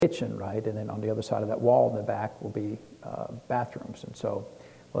kitchen, right? And then on the other side of that wall in the back will be bathrooms. And so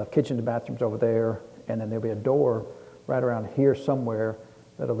we'll have kitchens and bathrooms over there, and then there'll be a door right around here somewhere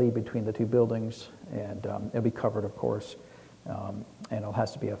that'll lead between the two buildings, and it'll be covered, of course. And it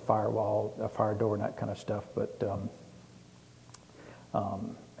has to be a firewall, a fire door, and that kind of stuff. But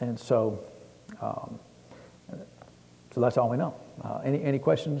and so that's all we know. Any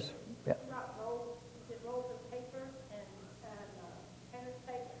questions? Yeah.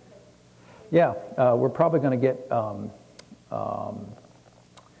 Yeah, we're probably going to get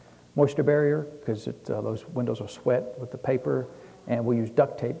moisture barrier because those windows will sweat with the paper, and we'll use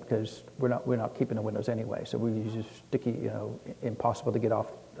duct tape because we're not keeping the windows anyway. So we use sticky, impossible to get off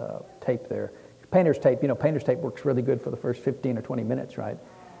tape there. Painter's tape, painter's tape works really good for the first 15 or 20 minutes, right?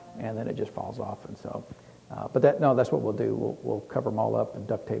 And then it just falls off, and so. But that's what we'll do. We'll cover them all up and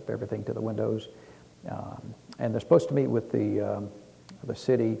duct tape everything to the windows. And they're supposed to meet with the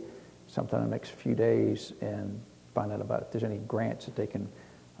city sometime in the next few days and find out about if there's any grants that they can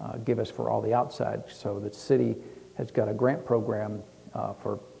give us for all the outside. So the city has got a grant program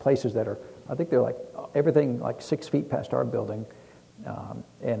for places that are, I think they're like everything like 6 feet past our building,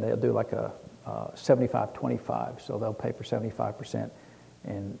 and they'll do like a 75-25. So they'll pay for 75%,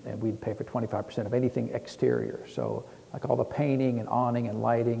 and we'd pay for 25% of anything exterior. So like all the painting and awning and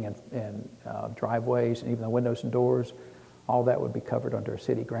lighting and driveways and even the windows and doors, all that would be covered under a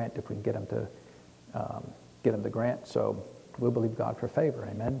city grant if we can get them the grant. So we'll believe God for favor,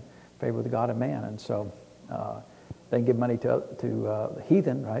 amen. Favor with God and man, and so they can give money to the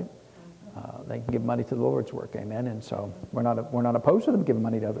heathen, right? They can give money to the Lord's work, amen. And so we're not opposed to them giving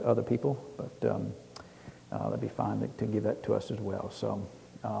money to other people, but that'd be fine to give that to us as well. So,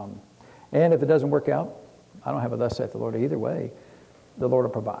 and if it doesn't work out, I don't have a thus saith the Lord either way. The Lord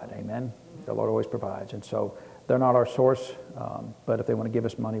will provide, amen. The Lord always provides, and so they're not our source, but if they want to give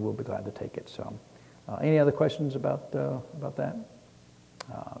us money, we'll be glad to take it. So, any other questions about that?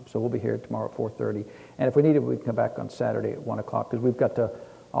 So we'll be here tomorrow at 4:30, and if we need it, we can come back on Saturday at 1 o'clock because we've got to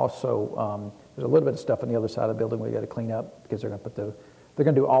also. There's a little bit of stuff on the other side of the building we've got to clean up because they're going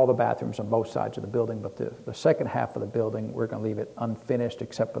to do all the bathrooms on both sides of the building, but the second half of the building we're going to leave it unfinished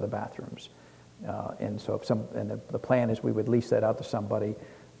except for the bathrooms. And so the plan is we would lease that out to somebody,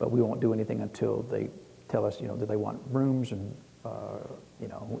 but we won't do anything until they tell us, do they want rooms and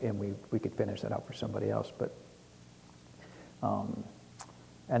and we could finish that out for somebody else. But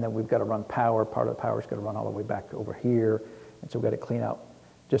and then we've got to run power. Part of the power's got to run all the way back over here, and so we've got to clean out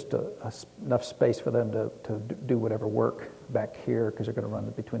just enough space for them to do whatever work back here because they're going to run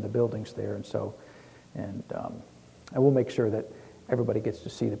between the buildings there, and so and we'll make sure that everybody gets to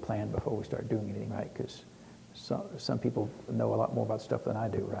see the plan before we start doing anything, right? Because some people know a lot more about stuff than I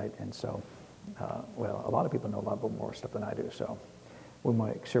do, right? And so, a lot of people know a lot more stuff than I do, so we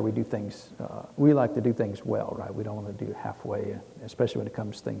make sure we do things, we like to do things well, right? We don't want to do halfway, especially when it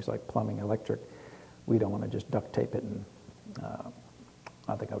comes to things like plumbing, electric. We don't want to just duct tape it and,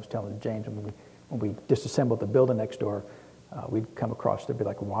 I think I was telling James, when we disassembled the building next door, we'd come across, there'd be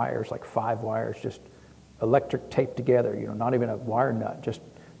like wires, like 5 wires, just electric taped together, not even a wire nut, just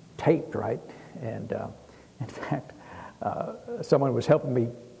taped, right? And in fact, someone was helping me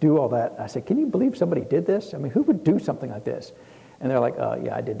do all that. I said, can you believe somebody did this? I mean, who would do something like this? And they're like,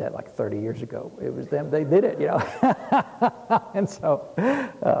 yeah, I did that like 30 years ago. It was them. They did it, And so,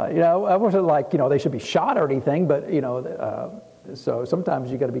 I wasn't like, they should be shot or anything, but, so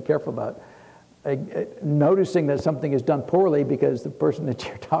sometimes you got to be careful about noticing that something is done poorly because the person that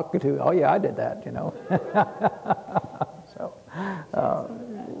you're talking to, oh, yeah, I did that, So,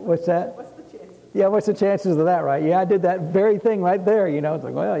 what's that? What's the chances? Yeah, what's the chances of that, right? Yeah, I did that very thing right there, It's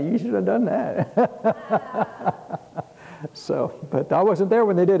like, well, you should have done that. So, but I wasn't there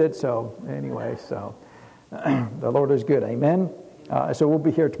when they did it, so anyway, so the Lord is good, amen? So we'll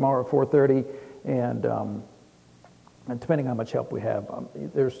be here tomorrow at 4:30, and depending on how much help we have,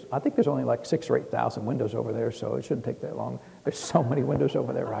 I think there's only like 6,000 or 8,000 windows over there, so it shouldn't take that long. There's so many windows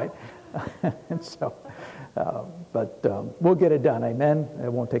over there, right? And so, but we'll get it done, amen?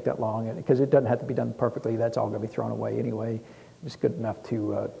 It won't take that long, because it doesn't have to be done perfectly. That's all going to be thrown away anyway. It's good enough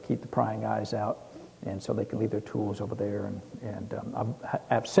to keep the prying eyes out, and so they can leave their tools over there.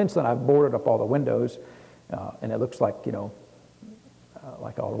 And since then, I've boarded up all the windows, and it looks like,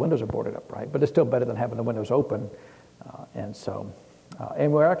 like all the windows are boarded up, right? But it's still better than having the windows open. And so,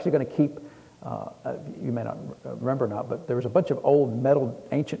 and we're actually going to keep, you may not remember or not, but there was a bunch of old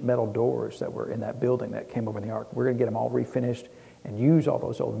ancient metal doors that were in that building that came over in the ark. We're going to get them all refinished and use all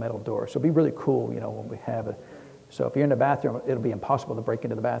those old metal doors. So it'll be really cool, when we have it. So if you're in the bathroom, it'll be impossible to break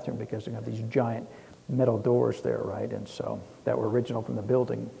into the bathroom because they have these giant metal doors there, right? And so that were original from the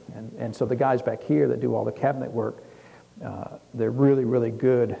building. And so the guys back here that do all the cabinet work, they're really, really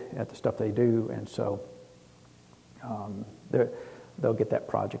good at the stuff they do. And so they'll get that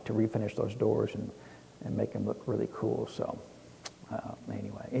project to refinish those doors and make them look really cool. So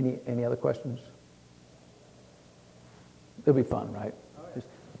anyway, any other questions? It'll be fun, right? Just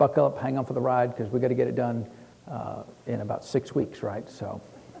buckle up, hang on for the ride, because we got to get it done in about 6 weeks, right? So.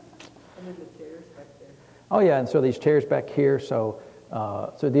 And then the chairs back there. Oh yeah, and so these chairs back here. So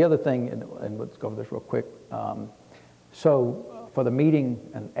the other thing, and let's go over this real quick. So for the meeting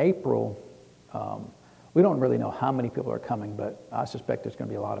in April, we don't really know how many people are coming, but I suspect there's going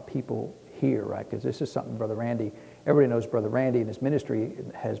to be a lot of people here, right? Because this is something Brother Randy, everybody knows Brother Randy and his ministry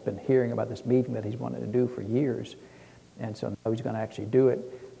has been hearing about this meeting that he's wanted to do for years. And so now he's going to actually do it.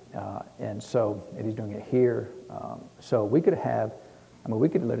 And he's doing it here. So we could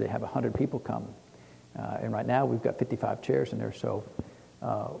literally have 100 people come. And right now we've got 55 chairs in there. So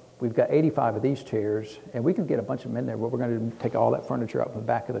we've got 85 of these chairs, and we can get a bunch of them in there. We're going to take all that furniture out from the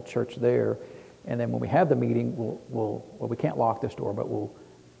back of the church there. And then when we have the meeting, we can't lock this door, but we'll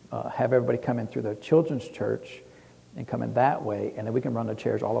have everybody come in through the children's church and come in that way. And then we can run the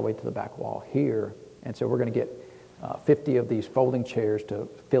chairs all the way to the back wall here. And so we're going to get 50 of these folding chairs to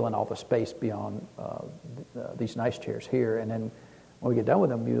fill in all the space beyond these nice chairs here. And then when we get done with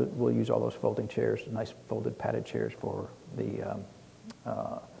them, we'll use all those folding chairs, nice folded padded chairs for the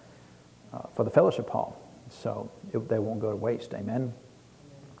fellowship hall. So they won't go to waste. Amen.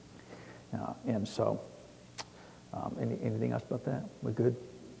 And so, anything else about that? We're good?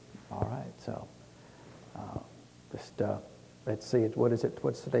 All right. So, let's see. What is it?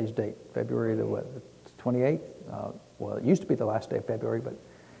 What's today's date? February the what? 28th? Well, it used to be the last day of February, but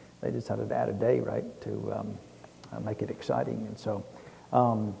they decided to add a day, right, to make it exciting. And so,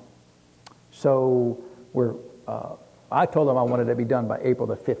 I told them I wanted it to be done by April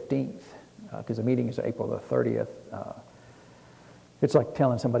the 15th, because the meeting is April the 30th. It's like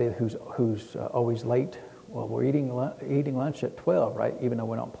telling somebody who's always late, well, we're eating lunch at 12, right? Even though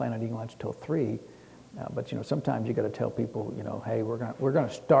we don't plan on eating lunch till 3. But sometimes you got to tell people, hey, we're going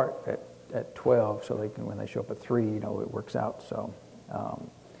to start at 12, so they can, when they show up at 3, it works out. So,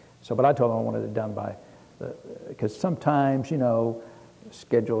 but I told them I wanted it done by, because sometimes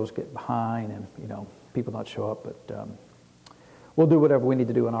schedules get behind and people don't show up, but. We'll do whatever we need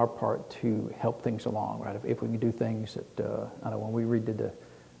to do on our part to help things along, right? If we can do things that, I know when we redid the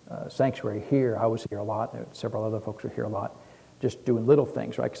sanctuary here, I was here a lot. Several other folks were here a lot, just doing little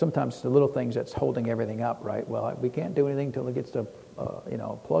things, right? 'Cause sometimes it's the little things that's holding everything up, right? Well, we can't do anything until it gets to,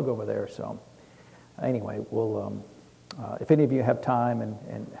 plug over there. So anyway, we'll, if any of you have time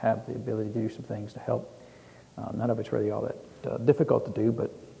and have the ability to do some things to help, none of it's really all that difficult to do, but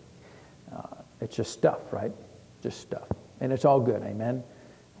it's just stuff, right? Just stuff. And it's all good, amen.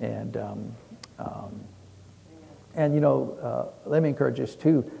 And let me encourage us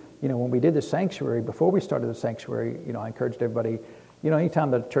too. When we did the sanctuary, before we started the sanctuary, I encouraged everybody. Anytime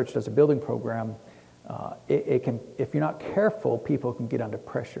that a church does a building program, it can, if you're not careful, people can get under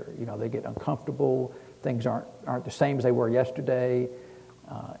pressure. They get uncomfortable. Things aren't the same as they were yesterday.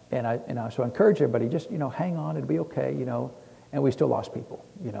 So I encourage everybody, just hang on, it'll be okay. And we still lost people.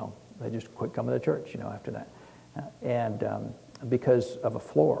 They just quit coming to church. After that. And because of a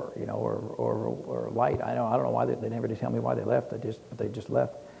floor, or light. I don't know why they never did tell me why they left. They just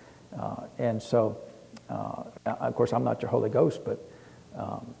left. And so, of course, I'm not your Holy Ghost, but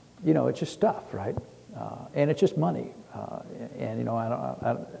it's just stuff, right? And it's just money.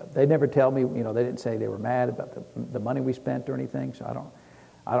 They never tell me. They didn't say they were mad about the money we spent or anything. So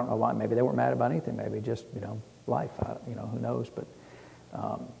I don't know why. Maybe they weren't mad about anything. Maybe just life. Who knows?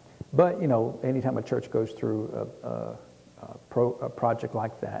 But anytime a church goes through a project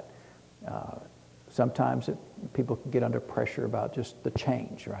like that, sometimes people can get under pressure about just the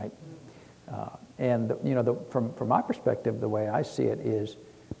change, right? From my perspective, the way I see it is,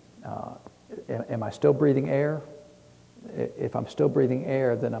 am I still breathing air? If I'm still breathing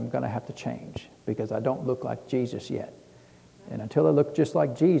air, then I'm going to have to change because I don't look like Jesus yet. And until I look just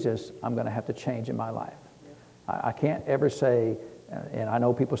like Jesus, I'm going to have to change in my life. I can't ever say, and I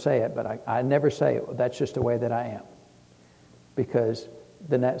know people say it, but I never say that's just the way that I am, because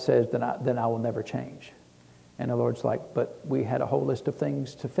then that says then I will never change. And the Lord's like, but we had a whole list of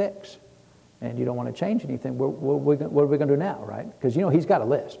things to fix, and you don't want to change anything. What are we going to do now, right? Because He's got a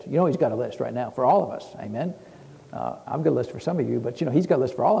list. He's got a list right now for all of us. Amen. I've got a list for some of you, but He's got a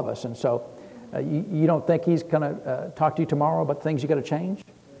list for all of us. And so you don't think He's going to talk to you tomorrow about things you got to change?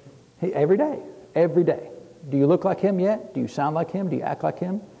 Every day. Do you look like Him yet? Do you sound like Him? Do you act like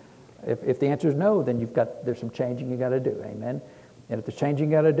Him? If the answer is no, then there's some changing you got to do. Amen. And if there's changing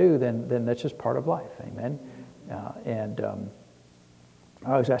you got to do, then that's just part of life. Amen. I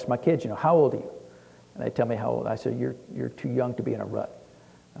always ask my kids, how old are you? And they tell me how old. I say, you're too young to be in a rut.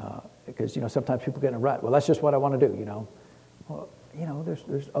 Because, sometimes people get in a rut. Well, that's just what I want to do, Well,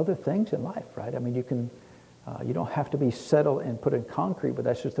 there's other things in life, right? I mean, you don't have to be settled and put in concrete, but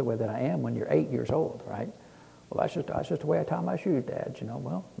that's just the way that I am when you're 8 years old, right? Well, that's just the way I tie my shoes, Dad.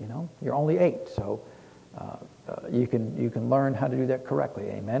 Well, you're only 8, so you can learn how to do that correctly.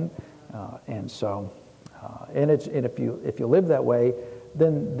 Amen. And if you live that way,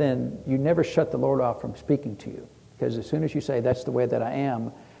 then you never shut the Lord off from speaking to you, because as soon as you say that's the way that I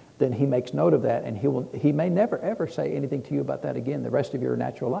am, then He makes note of that, and He may never ever say anything to you about that again the rest of your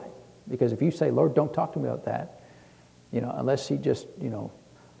natural life. Because if you say, Lord, don't talk to me about that, unless He just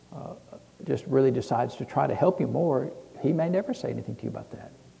really decides to try to help you more, He may never say anything to you about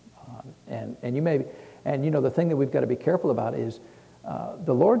that. The thing that we've got to be careful about is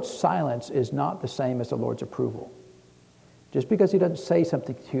the Lord's silence is not the same as the Lord's approval. Just because He doesn't say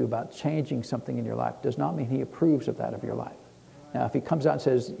something to you about changing something in your life does not mean He approves of that of your life. Now, if He comes out and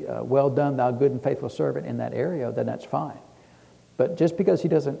says, well done, thou good and faithful servant in that area, then that's fine. But just because He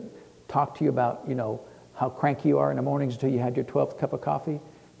doesn't talk to you about, how cranky you are in the mornings until you had your 12th cup of coffee,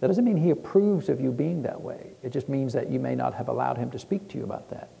 that doesn't mean He approves of you being that way. It just means that you may not have allowed Him to speak to you about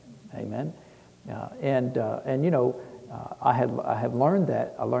that. Amen. I have learned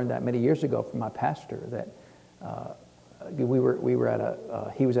that. I learned that many years ago from my pastor that he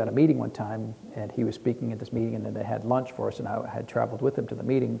was at a meeting one time, and he was speaking at this meeting, and then they had lunch for us, and I had traveled with him to the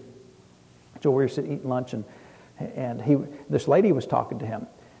meeting. So we were sitting eating lunch, and this lady was talking to him,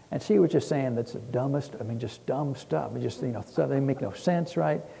 and she was just saying that's the dumbest, just dumb stuff. Stuff that make no sense,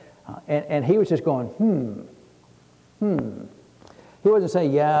 right? And he was just going, He wasn't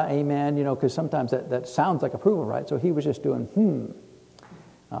saying, yeah, amen, because sometimes that sounds like approval, right? So he was just doing,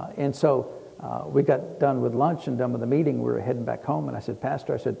 And so we got done with lunch and done with the meeting. We were heading back home, and I said,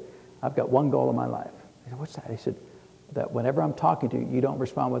 Pastor, I've got one goal in my life. He said, what's that? He said, that whenever I'm talking to you, you don't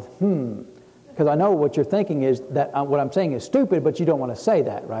respond with, because I know what you're thinking is that what I'm saying is stupid, but you don't want to say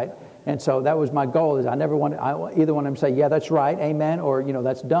that, right? And so that was my goal, is I either want him to say, yeah, that's right, amen, or,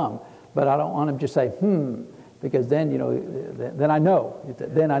 that's dumb. But I don't want him to just say, because then, then I know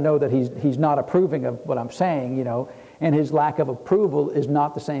that he's not approving of what I'm saying, and his lack of approval is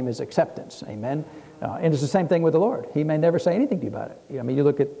not the same as acceptance, amen. And it's the same thing with the Lord. He may never say anything to you about it. You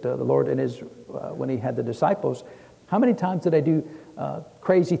look at the Lord in when He had the disciples. How many times did they do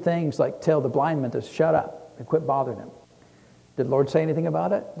crazy things like tell the blind man to shut up and quit bothering him? Did the Lord say anything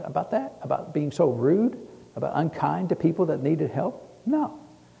about it? About that? About being so rude? About unkind to people that needed help? No.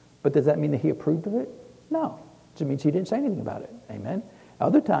 But does that mean that He approved of it? No. It just means He didn't say anything about it. Amen.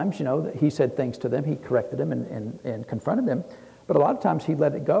 Other times, that He said things to them. He corrected them and confronted them. But a lot of times He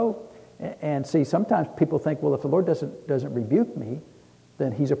let it go. And see, sometimes people think, well, if the Lord doesn't rebuke me,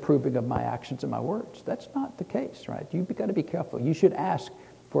 then He's approving of my actions and my words. That's not the case, right? You've got to be careful. You should ask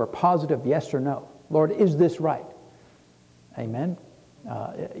for a positive yes or no. Lord, is this right? Amen.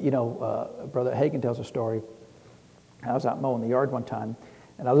 Brother Hagin tells a story. I was out mowing the yard one time,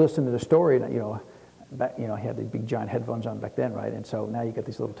 and I was listening to the story, and, he had these big giant headphones on back then, right? And so now you got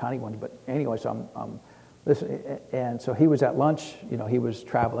these little tiny ones. But anyway, so I'm listening, and so he was at lunch. He was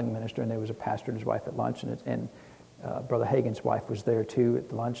traveling minister, and there was a pastor and his wife at lunch, and Brother Hagin's wife was there too at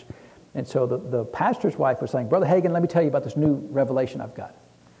the lunch. And so the pastor's wife was saying, Brother Hagin, let me tell you about this new revelation I've got.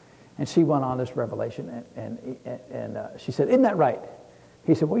 And she went on this revelation, and she said, isn't that right?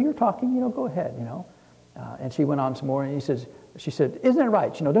 He said, well, you're talking, go ahead, And she went on some more, and she said, isn't that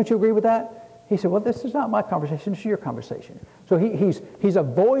right? Don't you agree with that? He said, well, this is not my conversation, it's your conversation. So he's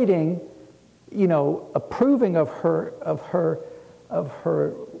avoiding, approving of her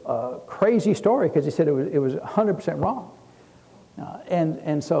crazy story, because he said it was 100% wrong.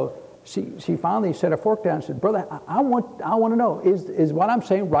 And so she finally set her fork down and said, Brother, I want to know, is what I'm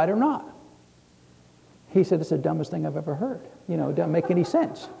saying right or not? He said, it's the dumbest thing I've ever heard. It doesn't make any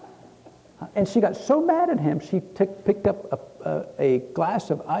sense. And she got so mad at him, she picked up a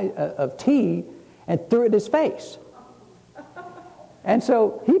glass of tea and threw it in his face. And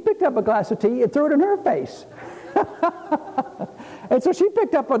so he picked up a glass of tea and threw it in her face. And so she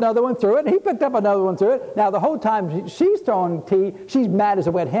picked up another one, threw it, and he picked up another one, threw it. Now, the whole time she's throwing tea, she's mad as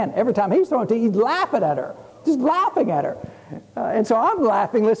a wet hen. Every time he's throwing tea, he's laughing at her, just laughing at her. And so I'm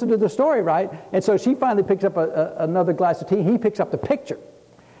laughing, listening to the story, right? And so she finally picks up another glass of tea. He picks up the picture.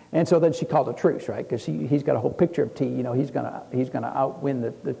 And so then she called a truce, right? Because he's got a whole picture of tea. He's gonna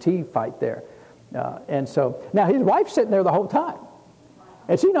outwin the tea fight there. And so now his wife's sitting there the whole time.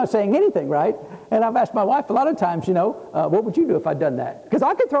 And she's not saying anything, right? And I've asked my wife a lot of times, what would you do if I'd done that? Because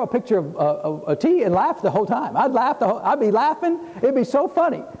I could throw a picture of a tea and laugh the whole time. I'd be laughing. It'd be so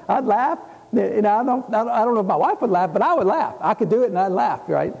funny. I'd laugh. I don't know if my wife would laugh, but I would laugh. I could do it and I'd laugh,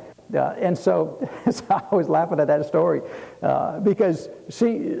 right? And so I was laughing at that story because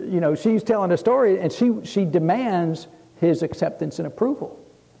she's telling a story and she demands his acceptance and approval.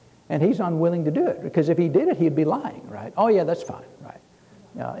 And he's unwilling to do it because if he did it, he'd be lying, right? Oh, yeah, that's fine, right?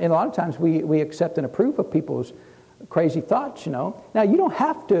 And a lot of times we accept and approve of people's crazy thoughts, Now, you don't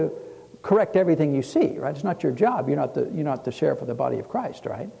have to correct everything you see, right? It's not your job. You're not the sheriff of the body of Christ,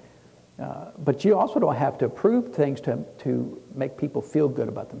 right? But you also don't have to approve things to make people feel good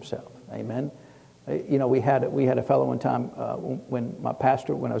about themselves. Amen. We had a fellow one time when I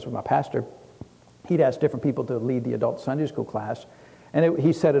was with my pastor, he'd asked different people to lead the adult Sunday school class, and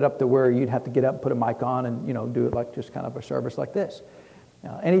he set it up to where you'd have to get up, and put a mic on, and do it like just kind of a service like this.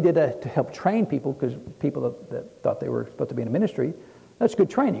 And he did that to help train people because people that thought they were supposed to be in a ministry, that's good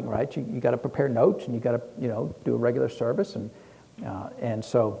training, right? You got to prepare notes and you got to do a regular service, and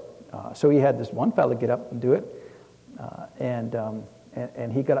so he had this one fellow get up and do it, and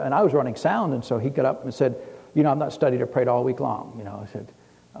he got up, and I was running sound, and so he got up and said, I've not studied or prayed all week long. I said,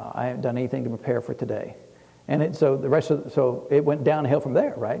 I haven't done anything to prepare for today. And so it went downhill from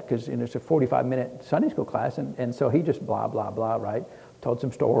there, right? Because it's a 45-minute Sunday school class, and so he just blah, blah, blah, right? Told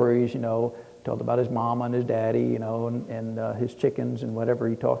some stories, told about his mama and his daddy, and his chickens and whatever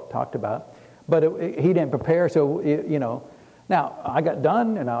he talked about. But he didn't prepare, so, Now, I got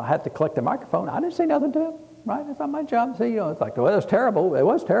done, and I had to collect the microphone. I didn't say nothing to him, right? It's not my job. So, it's like, well, it was terrible. It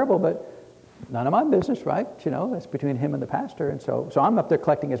was terrible, but none of my business, right? That's between him and the pastor. And so I'm up there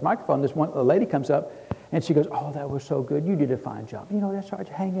collecting his microphone. A lady comes up, and she goes, oh, that was so good. You did a fine job. That's right.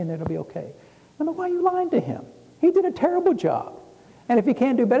 Hang in there. It'll be okay. I'm like, why are you lying to him? He did a terrible job. And if he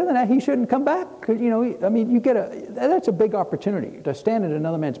can't do better than that, he shouldn't come back. That's a big opportunity. To stand in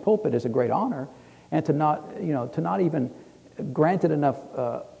another man's pulpit is a great honor, and to not even granted enough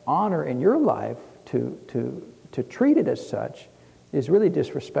honor in your life to treat it as such is really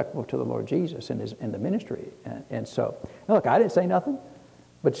disrespectful to the Lord Jesus and the ministry. And so, look, I didn't say nothing,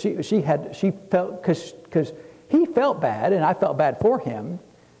 but she felt, because he felt bad and I felt bad for him,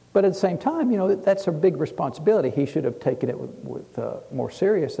 but at the same time, that's a big responsibility. He should have taken it with more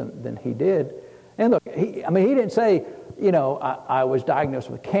serious than he did. And look, he didn't say, I was diagnosed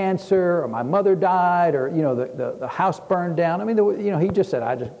with cancer, or my mother died, or the house burned down. He just said,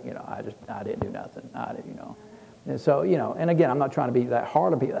 I didn't do nothing. And so and again, I'm not trying to be that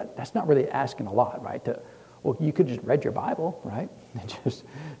hard on people. That's not really asking a lot, right? Well, you could just read your Bible, right? And just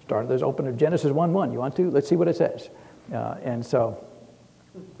open to Genesis 1:1. You want to? Let's see what it says. And so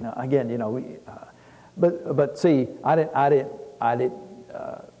again, but see, I didn't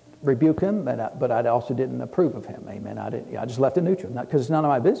rebuke him, but I also didn't approve of him. Amen. I just left it neutral, because it's none of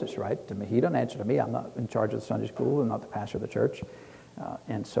my business, right? He doesn't answer to me. I'm not in charge of the Sunday school. I'm not the pastor of the church.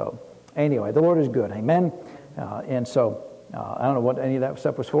 And so, anyway, the Lord is good. Amen. And so, I don't know what any of that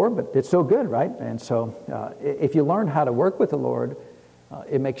stuff was for, but it's so good, right? And so, if you learn how to work with the Lord,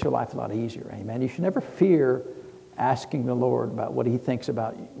 it makes your life a lot easier. Amen. You should never fear asking the Lord about what He thinks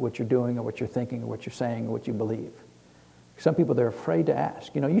about what you're doing, or what you're thinking, or what you're saying, or what you believe. Some people, they're afraid to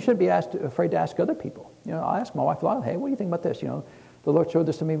ask. You shouldn't be afraid to ask other people. I ask my wife a lot, hey, what do you think about this? The Lord showed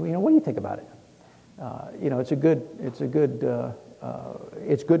this to me. What do you think about it?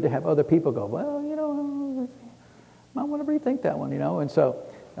 It's good to have other people go, well, I want to rethink that one, And so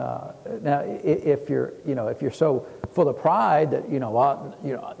now, if you're so full of pride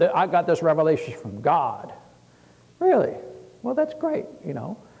that I got this revelation from God, really? Well, that's great,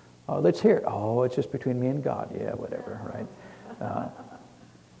 let's hear it. Oh, it's just between me and God. Yeah, whatever, right?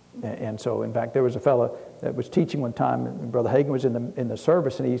 And so, in fact, there was a fellow that was teaching one time, and Brother Hagin was in the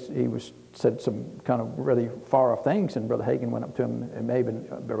service, and he said some kind of really far off things, and Brother Hagin went up to him, and maybe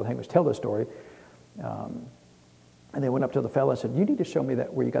Brother Hagin was telling the story, and they went up to the fellow and said, "You need to show me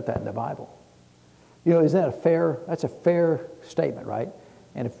that where you got that in the Bible." Isn't that that's a fair statement, right?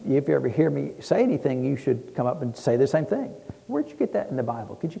 And if you ever hear me say anything, you should come up and say the same thing. Where'd you get that in the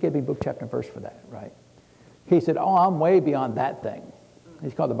Bible? Could you give me book, chapter, and verse for that, right? He said, oh, I'm way beyond that thing.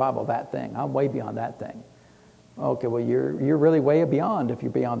 He's called the Bible that thing. I'm way beyond that thing. Okay, well, you're really way beyond if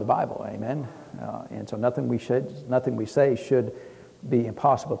you're beyond the Bible, amen? And so nothing we say should be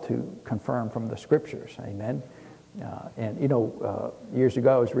impossible to confirm from the Scriptures, amen? And years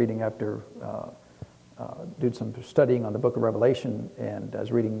ago I was reading after... did some studying on the book of Revelation, and I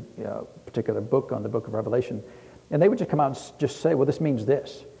was reading a particular book on the book of Revelation, and they would just come out and just say, well, this means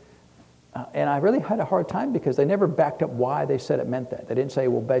this. And I really had a hard time because they never backed up why they said it meant that. They didn't say,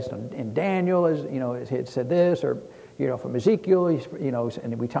 well, based on in Daniel, as you know, it said this, or from Ezekiel,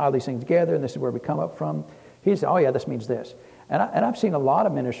 and we tie these things together, and this is where we come up from. He said, oh yeah, this means this. And I've seen a lot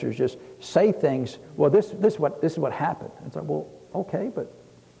of ministers just say things. Well, this is what happened. It's like, well, okay, but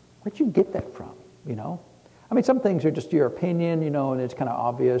where'd you get that from? I mean, some things are just your opinion, and it's kind of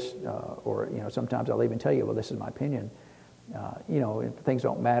obvious, or sometimes I'll even tell you, well, this is my opinion. If things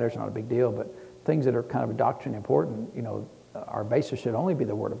don't matter, it's not a big deal. But things that are kind of doctrine important, our basis should only be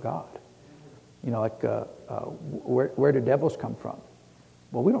the Word of God. Where do devils come from?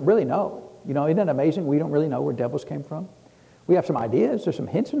 Well, we don't really know. Isn't that amazing? We don't really know where devils came from. We have some ideas. There's some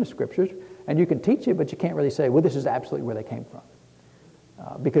hints in the Scriptures, and you can teach it, but you can't really say, well, this is absolutely where they came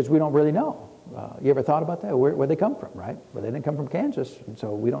from, because we don't really know. You ever thought about that? Where they come from, right? Well, they didn't come from Kansas, and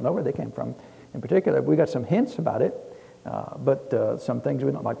so we don't know where they came from. In particular, we got some hints about it. But some things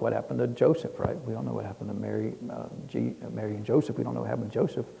we don't like. What happened to Joseph, right? We don't know what happened to Mary and Joseph. We don't know what happened to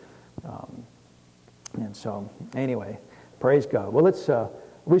Joseph. And so, anyway, praise God. Well,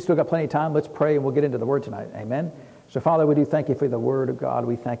 we still got plenty of time. Let's pray, and we'll get into the Word tonight. Amen. So, Father, we do thank you for the Word of God.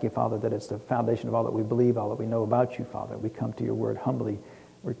 We thank you, Father, that it's the foundation of all that we believe, all that we know about you, Father. We come to your Word humbly,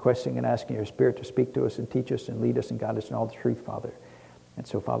 requesting and asking your Spirit to speak to us and teach us and lead us and guide us in all the truth, Father. And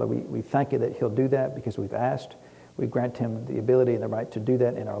so, Father, we thank you that he'll do that because we've asked. We grant him the ability and the right to do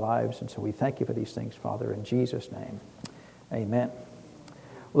that in our lives. And so we thank you for these things, Father, in Jesus' name. Amen.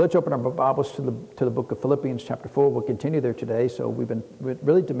 Well, let's open our Bibles to the book of Philippians chapter 4. We'll continue there today. So we've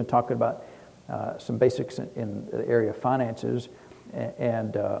really been talking about some basics in the area of finances.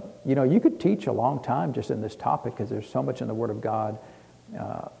 And you could teach a long time just in this topic because there's so much in the Word of God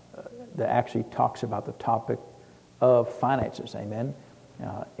that actually talks about the topic of finances. Amen.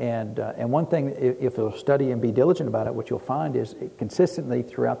 And one thing, if you'll study and be diligent about it, what you'll find is consistently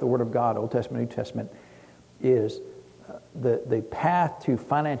throughout the Word of God, Old Testament, New Testament, is the path to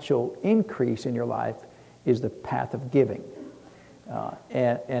financial increase in your life is the path of giving.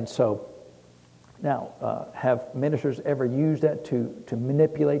 And so now, have ministers ever used that to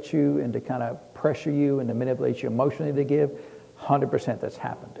manipulate you and to kind of pressure you and to manipulate you emotionally to give? 100% that's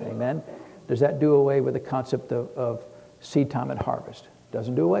happened. Amen? Does that do away with the concept of seed time and harvest?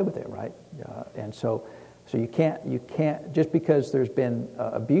 Doesn't do away with it, right? And so you can't just because there's been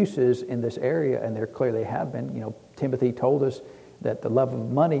abuses in this area, and there clearly have been. Timothy told us that the love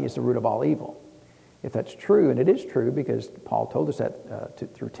of money is the root of all evil. If that's true, and it is true because Paul told us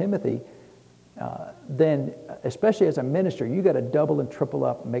that through Timothy, then especially as a minister, you got to double and triple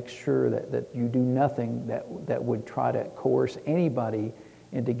up, make sure that you do nothing that would try to coerce anybody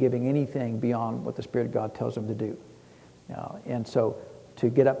into giving anything beyond what the Spirit of God tells them to do. And so to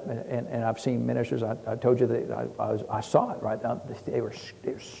get up, and I've seen ministers, I told you that I saw it, right? They were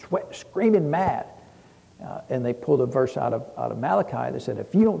screaming mad. And they pulled a verse out of Malachi that said,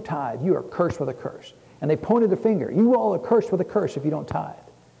 if you don't tithe, you are cursed with a curse. And they pointed the finger. You all are cursed with a curse if you don't tithe.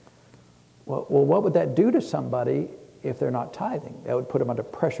 Well, what would that do to somebody if they're not tithing? That would put them under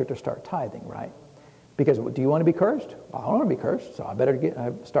pressure to start tithing, right? Because do you want to be cursed? Well, I don't want to be cursed, so I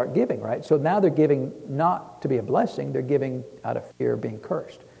better start giving, right? So now they're giving not to be a blessing, they're giving out of fear of being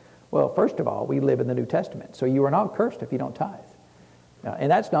cursed. Well, first of all, we live in the New Testament, so you are not cursed if you don't tithe.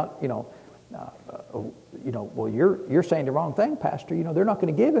 And that's not, well, you're saying the wrong thing, Pastor. They're not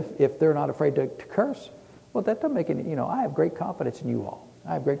going to give if they're not afraid to curse. Well, that doesn't make any, I have great confidence in you all.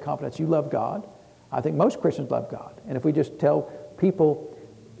 I have great confidence you love God. I think most Christians love God. And if we just tell people,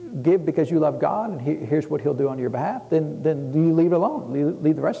 give because you love God, and here's what he'll do on your behalf, then you leave it alone.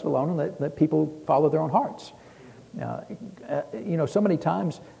 Leave the rest alone and let people follow their own hearts. So many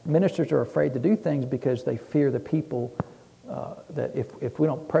times ministers are afraid to do things because they fear the people that if we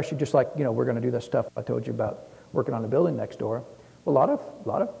don't pressure, just like, we're going to do this stuff I told you about working on the building next door. Well, a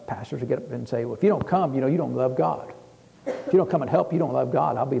lot of pastors will get up and say, well, if you don't come, you don't love God. If you don't come and help, you don't love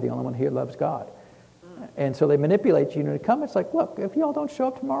God. I'll be the only one here that loves God. And so they manipulate you to come. It's like, look, if y'all don't show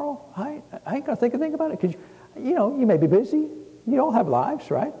up tomorrow, I ain't going to think a thing about it. Because, you may be busy. You all have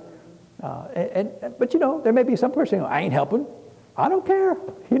lives, right? But, there may be some person, I ain't helping. I don't care.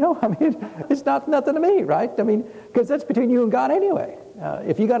 It's nothing to me, right? Because that's between you and God anyway.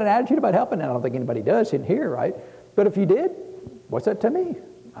 If you got an attitude about helping, and I don't think anybody does in here, right? But if you did, what's that to me?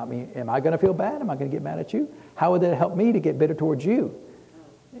 Am I going to feel bad? Am I going to get mad at you? How would that help me to get bitter towards you?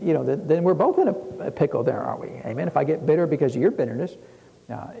 Then we're both in a pickle there, aren't we? Amen. If I get bitter because of your bitterness.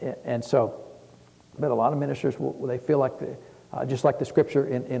 And so, but a lot of ministers, they feel like, just like the scripture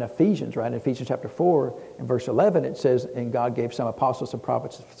in Ephesians, right? In Ephesians chapter 4, in verse 11, it says, and God gave some apostles, some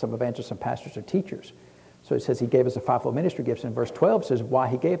prophets, some evangelists, some pastors and teachers. So it says he gave us the fivefold ministry gifts. And verse 12 says why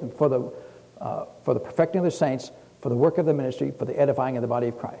he gave them. For the perfecting of the saints, for the work of the ministry, for the edifying of the body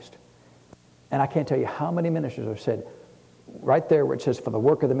of Christ. And I can't tell you how many ministers have said, right there where it says for the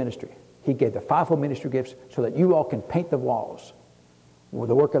work of the ministry, he gave the fivefold ministry gifts so that you all can paint the walls with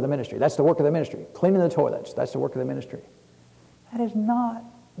the work of the ministry. That's the work of the ministry. Cleaning the toilets, that's the work of the ministry. That is not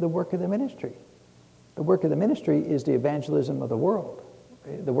the work of the ministry. The work of the ministry is the evangelism of the world.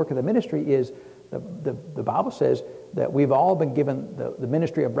 The work of the ministry is, the Bible says that we've all been given the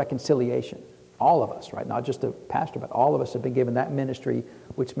ministry of reconciliation. All of us, right? Not just the pastor, but all of us have been given that ministry,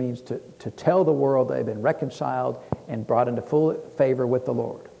 which means to tell the world they've been reconciled and brought into full favor with the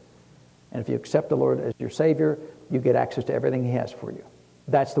Lord. And if you accept the Lord as your Savior, you get access to everything He has for you.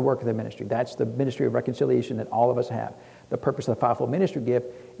 That's the work of the ministry. That's the ministry of reconciliation that all of us have. The purpose of the fivefold ministry gift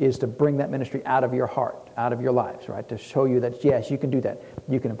is to bring that ministry out of your heart, out of your lives, right? To show you that, yes, you can do that.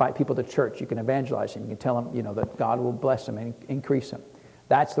 You can invite people to church. You can evangelize them. You can tell them, that God will bless them and increase them.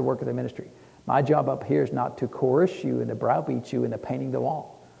 That's the work of the ministry. My job up here is not to coerce you and to browbeat you into painting the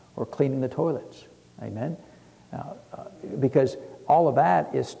wall or cleaning the toilets. Amen? Because all of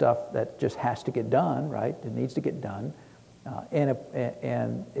that is stuff that just has to get done, right? It needs to get done. And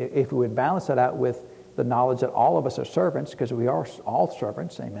if we would balance that out with the knowledge that all of us are servants, because we are all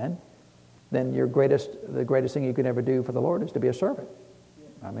servants, amen, then the greatest thing you can ever do for the Lord is to be a servant.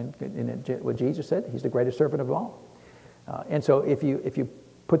 I mean, what Jesus said, He's the greatest servant of all. And so if you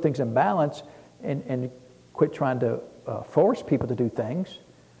put things in balance and quit trying to force people to do things,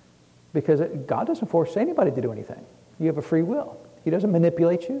 because God doesn't force anybody to do anything. You have a free will. He doesn't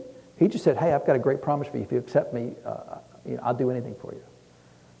manipulate you. He just said, hey, I've got a great promise for you. If you accept me, I'll do anything for you.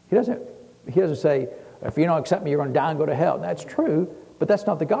 He doesn't say, if you don't accept me, you're going to die and go to hell. That's true, but that's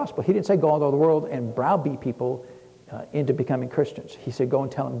not the gospel. He didn't say go all over the world and browbeat people into becoming Christians. He said go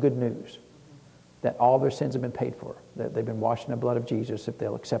and tell them good news, that all their sins have been paid for, that they've been washed in the blood of Jesus if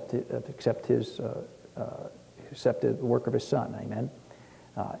they'll accept the work of His Son. Amen.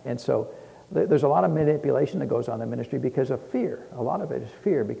 And so there's a lot of manipulation that goes on in ministry because of fear. A lot of it is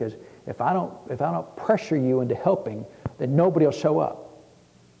fear, because if I don't pressure you into helping, then nobody will show up.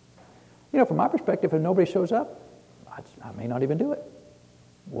 From my perspective, if nobody shows up, I may not even do it.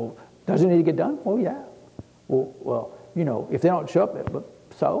 Well, does it need to get done? Well, yeah. Well, if they don't show up,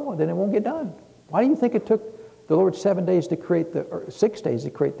 then it won't get done. Why do you think it took the Lord 6 days to create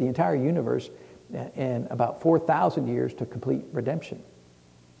the entire universe and about 4,000 years to complete redemption?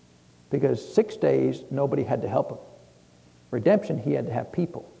 Because 6 days, nobody had to help Him. Redemption, He had to have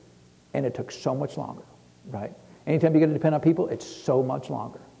people. And it took so much longer, right? Anytime you're going to depend on people, it's so much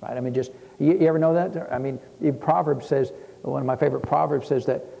longer, right? I mean, you ever know that? I mean, even Proverbs says, one of my favorite Proverbs says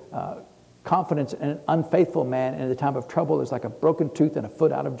that confidence in an unfaithful man in the time of trouble is like a broken tooth and a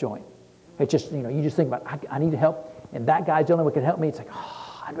foot out of joint. It's just, you just think about, I need help, and that guy's the only one who can help me. It's like,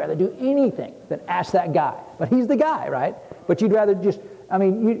 I'd rather do anything than ask that guy. But he's the guy, right? But you'd rather just,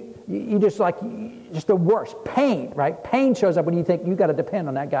 you just the worst. Pain, right? Pain shows up when you think you got to depend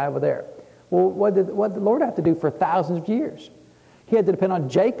on that guy over there. Well, what did the Lord have to do for thousands of years? He had to depend on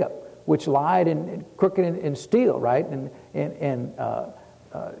Jacob, which lied and crooked and steal, right? And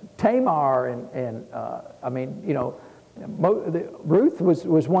Tamar Ruth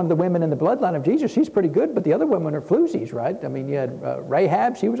was one of the women in the bloodline of Jesus. She's pretty good, but the other women are floozies, right? I mean, you had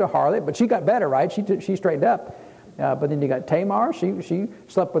Rahab. She was a harlot, but she got better, right? She straightened up. But then you got Tamar. She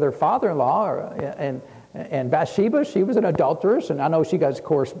slept with her father-in-law, and Bathsheba. She was an adulteress, and I know she got, of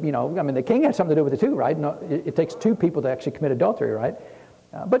course, the king had something to do with it too, right? No, it takes two people to actually commit adultery, right?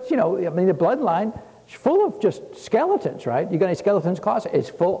 But the bloodline is full of just skeletons, right? You got any skeletons closet? It's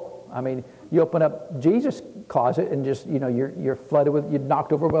full. I mean, you open up Jesus' closet and just you're flooded with, you're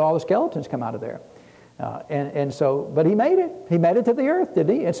knocked over with all the skeletons come out of there. But he made it. He made it to the earth,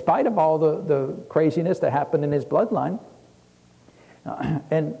 didn't he? In spite of all the craziness that happened in his bloodline.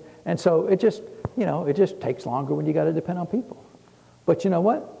 And so it just takes longer when you got to depend on people. But you know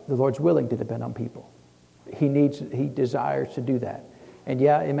what? The Lord's willing to depend on people. He desires to do that. And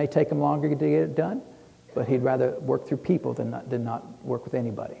yeah, it may take him longer to get it done, but he'd rather work through people than not work with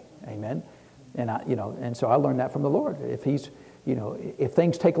anybody. Amen. And so I learned that from the Lord. If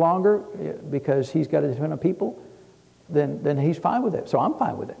things take longer because he's got to depend on people, then he's fine with it. So I'm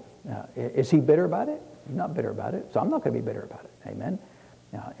fine with it. Is he bitter about it? He's not bitter about it. So I'm not going to be bitter about it. Amen.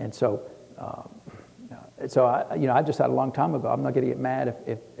 I just said a long time ago, I'm not going to get mad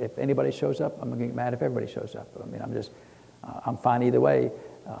if anybody shows up. I'm not going to get mad if everybody shows up. I mean, I'm fine either way.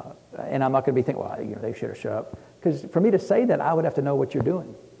 And I'm not going to be thinking, well, they should have showed up. Because for me to say that, I would have to know what you're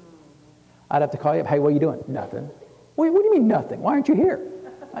doing. I'd have to call you up, hey, what are you doing? Nothing. What do you mean nothing? Why aren't you here?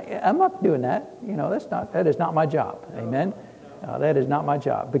 I'm not doing that. That is not my job. Amen. That is not my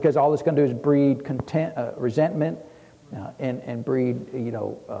job, because all it's going to do is breed resentment, and breed.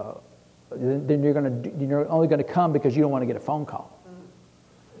 Then you're only going to come because you don't want to get a phone call.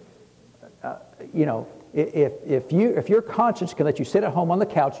 If your conscience can let you sit at home on the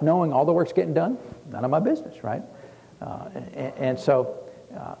couch knowing all the work's getting done, none of my business, right? And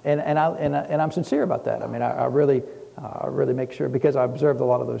I'm sincere about that. I mean, I really make sure, because I observed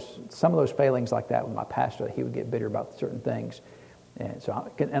some of those failings like that with my pastor, that he would get bitter about certain things, and so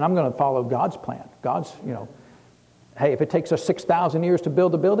I'm going to follow God's plan. God's, hey, if it takes us 6,000 years to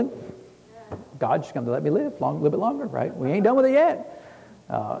build a building, God's just going to let me live a little bit longer, right? We ain't done with it yet,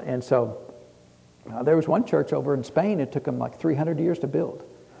 and so. There was one church over in Spain. It took them like 300 years to build.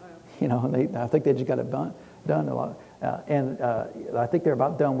 And I think they just got it done a lot. And I think they're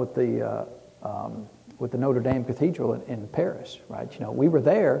about done with the Notre Dame Cathedral in Paris, right? We were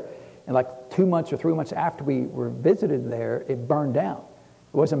there, and like 2 months or 3 months after we were visited there, it burned down.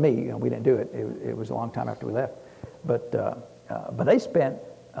 It wasn't me. We didn't do it. It was a long time after we left. But they spent,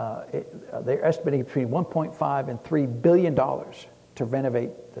 they're estimating between 1.5 and $3 billion to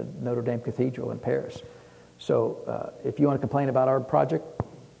renovate the Notre Dame Cathedral in Paris. So if you want to complain about our project,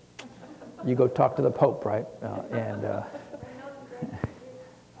 you go talk to the Pope, right?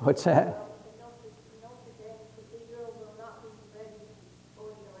 What's that?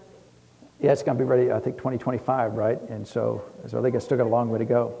 Yeah, it's going to be ready, I think, 2025, right? And so I think it's still got a long way to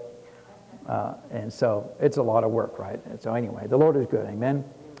go. And so it's a lot of work, right? And so anyway, the Lord is good, amen?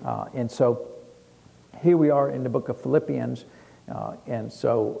 And so here we are in the book of Philippians. And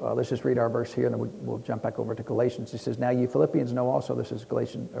so let's just read our verse here, and then we'll jump back over to Galatians. He says, "Now you Philippians know also," this is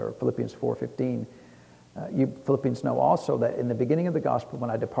Philippians 4:15. "You Philippians know also that in the beginning of the gospel, when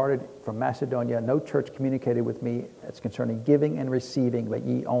I departed from Macedonia, no church communicated with me as concerning giving and receiving, but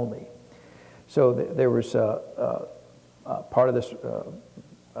ye only." So there was part of this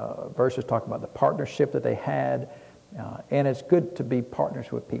verse is talking about the partnership that they had, and it's good to be partners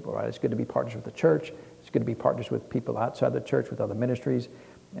with people, right? It's good to be partners with the church. It's good to be partners with people outside the church, with other ministries,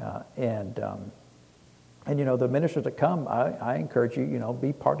 and the ministers that come, I encourage you,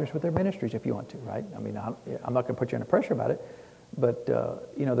 be partners with their ministries if you want to, right? I mean, I'm not going to put you under pressure about it, but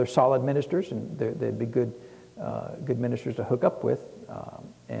they're solid ministers, and they'd be good ministers to hook up with,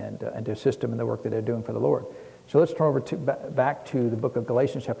 and to assist them in the work that they're doing for the Lord. So let's turn over back to the book of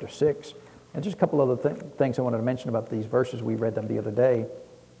Galatians, chapter 6, and just a couple other things I wanted to mention about these verses. We read them the other day.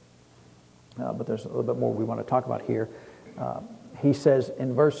 But there's a little bit more we want to talk about here. He says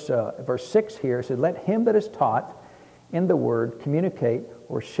in verse 6 here, it says, "Let him that is taught in the word communicate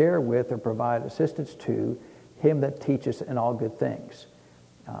or share with or provide assistance to him that teacheth in all good things."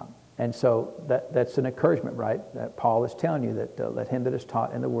 And so that's an encouragement, right? That Paul is telling you that let him that is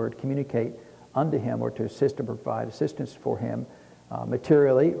taught in the word communicate unto him, or to assist and provide assistance for him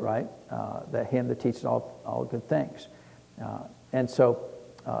materially, right? That him that teaches all good things. And so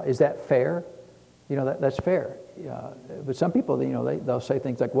is that fair? That's fair. But some people, they'll say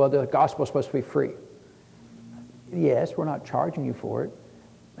things like, well, the gospel is supposed to be free. Yes, we're not charging you for it.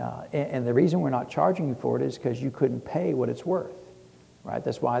 And the reason we're not charging you for it is because you couldn't pay what it's worth, right?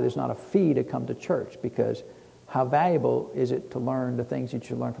 That's why there's not a fee to come to church, because how valuable is it to learn the things that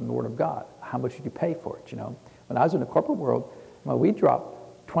you learn from the Word of God? How much did you pay for it, When I was in the corporate world, we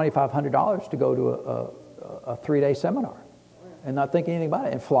dropped $2,500 to go to a 3-day seminar. And not thinking anything about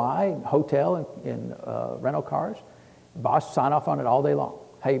it, and fly, and hotel, and rental cars. Boss sign off on it all day long.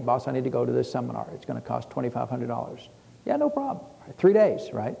 Hey, boss, I need to go to this seminar. It's going to cost $2,500. Yeah, no problem. 3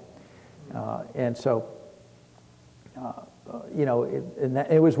 days, right? And so,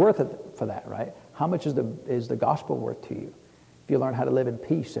 it was worth it for that, right? How much is the gospel worth to you? If you learn how to live in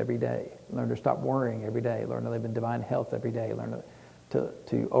peace every day, learn to stop worrying every day, learn to live in divine health every day, learn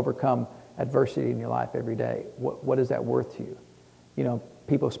to overcome adversity in your life every day, what is that worth to you?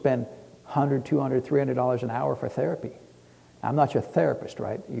 People spend $100, $200, $300 an hour for therapy. I'm not your therapist,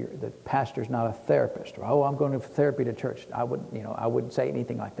 right? The pastor's not a therapist. Oh, I'm going to therapy to church. I wouldn't say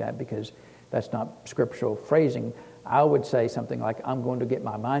anything like that, because that's not scriptural phrasing. I would say something like, I'm going to get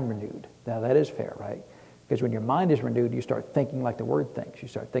my mind renewed. Now, that is fair, right? Because when your mind is renewed, you start thinking like the Word thinks. You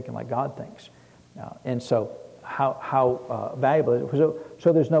start thinking like God thinks. And so how valuable it is.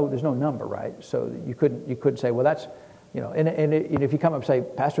 So there's no number, right? So you couldn't say, well, that's, and if you come up and say,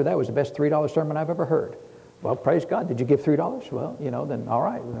 Pastor, that was the best $3 sermon I've ever heard. Well, praise God. Did you give $3? Well, then all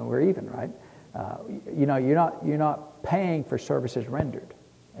right, we're even, right? You're not paying for services rendered.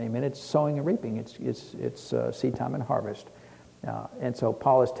 Amen. It's sowing and reaping. It's seed time and harvest. And so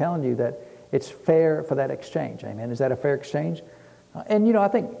Paul is telling you that it's fair for that exchange. Amen. Is that a fair exchange? And I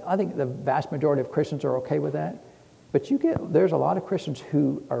think the vast majority of Christians are okay with that. But there's a lot of Christians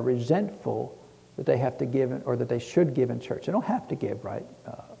who are resentful that they have to give or that they should give in church. They don't have to give, right?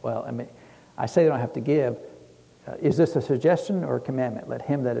 I say they don't have to give. Is this a suggestion or a commandment? Let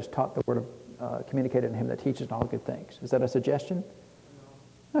him that is taught the word of communicated and him that teaches all good things. Is that a suggestion?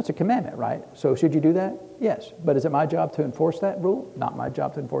 No, it's a commandment, right? So should you do that? Yes. But is it my job to enforce that rule? Not my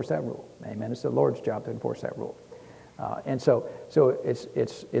job to enforce that rule. Amen. It's the Lord's job to enforce that rule. And so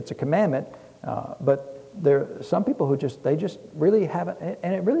it's a commandment, but there are some people who just really haven't,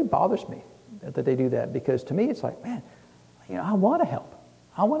 and it really bothers me that they do that, because to me it's like, man, I want to help.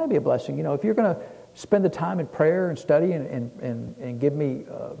 I want to be a blessing. If you're going to spend the time in prayer and study and give me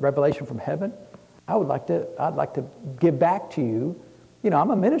revelation from heaven, I'd like to give back to you. I'm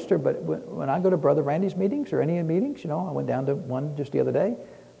a minister, but when I go to Brother Randy's meetings or any meetings, I went down to one just the other day.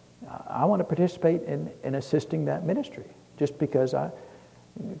 I want to participate in assisting that ministry, just because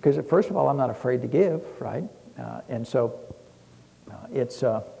first of all, I'm not afraid to give, right? And so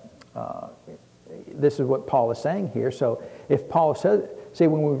this is what Paul is saying here. So if Paul says,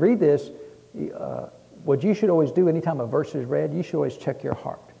 when we read this, what you should always do anytime a verse is read, you should always check your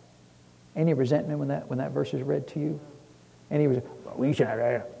heart. Any resentment when that verse is read to you? You should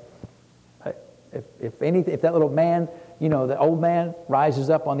have. If that little man, the old man rises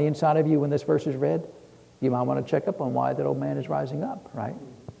up on the inside of you when this verse is read, you might want to check up on why that old man is rising up, right?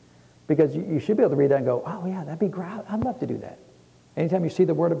 Because you should be able to read that and go, oh yeah, that'd be great. I'd love to do that. Anytime you see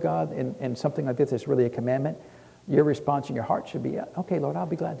the Word of God and something like this is really a commandment, your response in your heart should be, okay, Lord, I'll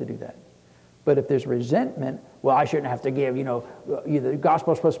be glad to do that. But if there's resentment, well, I shouldn't have to give, the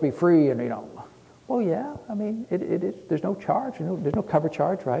gospel's supposed to be free, and well, yeah, it is. There's no charge, there's no cover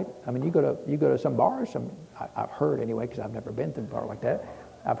charge, right? You go to some bars, I've heard anyway, because I've never been to a bar like that.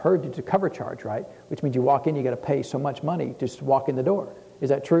 I've heard it's a cover charge, right? Which means you walk in, you got to pay so much money just to walk in the door. Is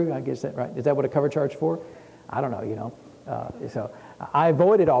that true? I guess that right. Is that what a cover charge for? I don't know, So I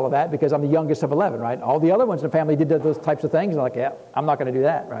avoided all of that because I'm the youngest of 11, right? All the other ones in the family did those types of things, and I'm like, yeah, I'm not going to do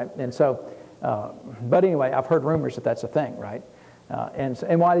that, right? And so, but anyway, I've heard rumors that that's a thing, right?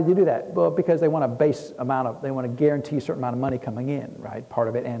 And why did you do that? Well, because they want they want to guarantee a certain amount of money coming in, right? Part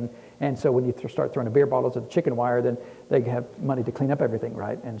of it, and so when you start throwing the beer bottles at the chicken wire, then they have money to clean up everything,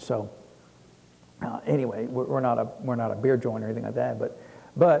 right? And so, anyway, we're not a beer joint or anything like that,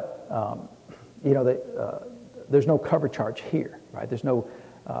 but there's no cover charge here, right? There's no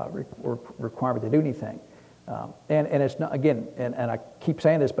requirement to do anything, and it's not, again, and I keep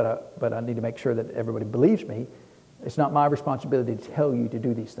saying this, but I need to make sure that everybody believes me. It's not my responsibility to tell you to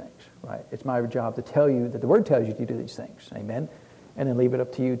do these things, right? It's my job to tell you that the Word tells you to do these things, amen? And then leave it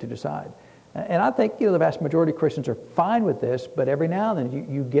up to you to decide. And I think, the vast majority of Christians are fine with this, but every now and then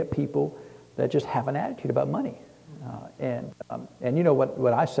you get people that just have an attitude about money. And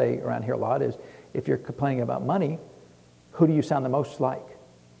what I say around here a lot is, if you're complaining about money, who do you sound the most like?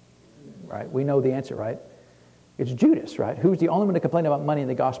 Right? We know the answer, right? It's Judas, right? Who's the only one to complain about money in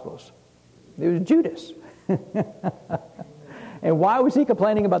the Gospels? It was Judas. And why was he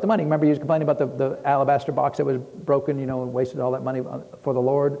complaining about the money? Remember, he was complaining about the alabaster box that was broken, and wasted all that money for the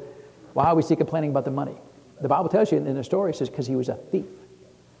Lord. Why was he complaining about the money? The Bible tells you in the story, it says, because he was a thief.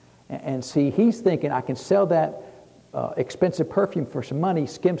 And see, he's thinking, I can sell that expensive perfume for some money,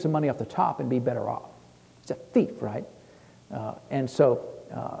 skim some money off the top, and be better off. He's a thief, right? And so,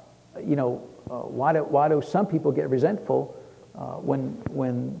 why do some people get resentful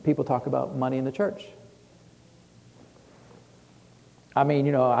when people talk about money in the church?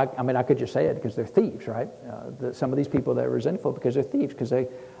 I could just say it because they're thieves, right? Some of these people that are resentful because they're thieves, because they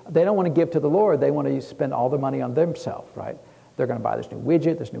don't want to give to the Lord. They want to spend all their money on themselves, right? They're going to buy this new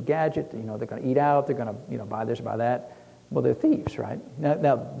widget, this new gadget. They're going to eat out. They're going to buy this, buy that. Well, they're thieves, right?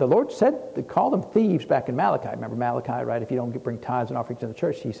 Now the Lord called them thieves back in Malachi. Remember Malachi, right? If you don't bring tithes and offerings to the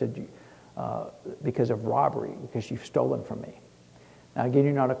church, he said, because of robbery, because you've stolen from me. Now again,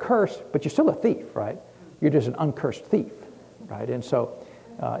 you're not a curse, but you're still a thief, right? You're just an uncursed thief. Right, and so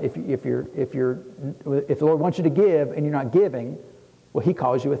if the Lord wants you to give and you're not giving, well, He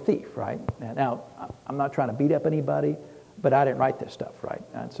calls you a thief, right? Now, I'm not trying to beat up anybody, but I didn't write this stuff, right?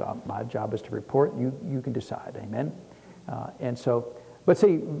 And so my job is to report. You can decide, amen. And so, but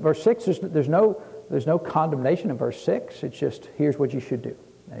see, verse 6, there's no condemnation in verse 6. It's just, here's what you should do,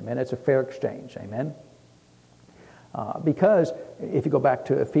 amen. It's a fair exchange, amen. Because if you go back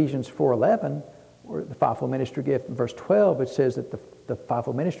to Ephesians 4:11. Or the fivefold ministry gift, in verse 12, it says that the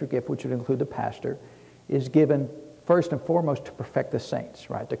fivefold ministry gift, which would include the pastor, is given first and foremost to perfect the saints,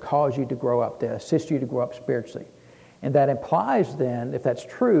 right? To cause you to grow up, to assist you to grow up spiritually. And that implies then, if that's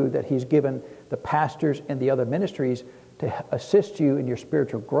true, that he's given the pastors and the other ministries to assist you in your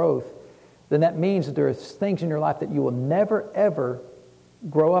spiritual growth, then that means that there are things in your life that you will never, ever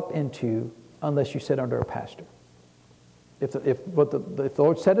grow up into unless you sit under a pastor. If the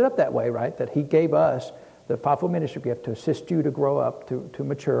Lord set it up that way, right, that He gave us the fivefold ministry gift to assist you to grow up, to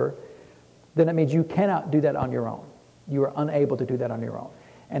mature, then that means you cannot do that on your own. You are unable to do that on your own.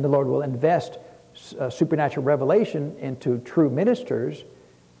 And the Lord will invest supernatural revelation into true ministers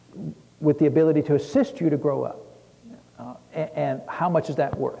with the ability to assist you to grow up. And how much is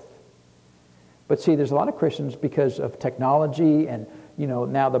that worth? But see, there's a lot of Christians, because of technology and,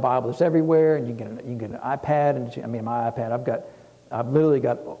 now the Bible is everywhere, and you can get an iPad, and my iPad, I've literally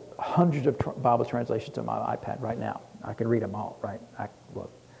got hundreds of Bible translations on my iPad right now. I can read them all, right? I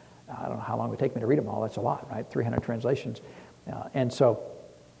don't know how long it would take me to read them all. That's a lot, right? 300 translations.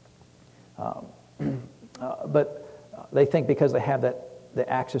 But they think because they have the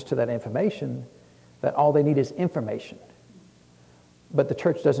access to that information, that all they need is information. But the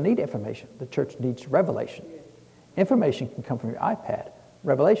church doesn't need information. The church needs revelation. Information can come from your iPad.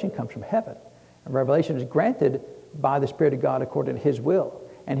 Revelation comes from heaven. And revelation is granted by the Spirit of God according to His will.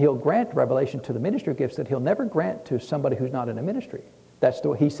 And He'll grant revelation to the ministry gifts that He'll never grant to somebody who's not in a ministry. That's the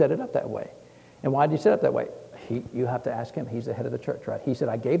way He set it up that way. And why did He set it up that way? You have to ask Him. He's the head of the church, right? He said,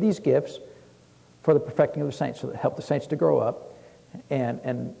 I gave these gifts for the perfecting of the saints, so that help the saints to grow up.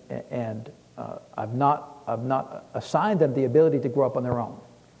 And I've not assigned them the ability to grow up on their own.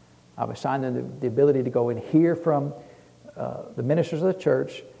 I've assigned them the ability to go and hear from the ministers of the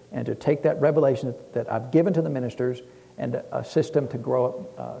church and to take that revelation that I've given to the ministers and to assist them to grow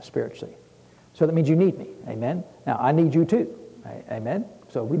up spiritually. So that means you need me. Amen? Now, I need you too. Amen?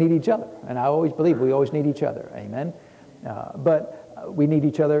 So we need each other. And I always believe we always need each other. Amen? But we need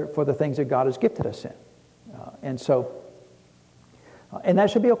each other for the things that God has gifted us in. And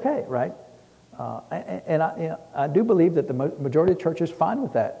that should be okay, right? I do believe that the majority of the church is fine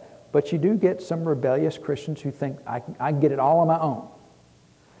with that. But you do get some rebellious Christians who think, I can get it all on my own.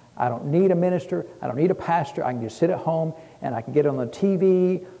 I don't need a minister. I don't need a pastor. I can just sit at home and I can get it on the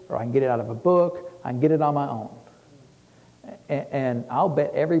TV, or I can get it out of a book. I can get it on my own. And I'll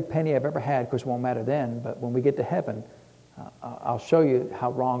bet every penny I've ever had, of course it won't matter then, but when we get to heaven, I'll show you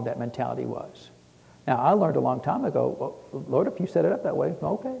how wrong that mentality was. Now, I learned a long time ago, well, Lord, if you set it up that way,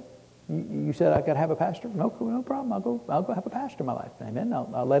 okay. You said I could have a pastor? No problem. I'll go have a pastor in my life. Amen.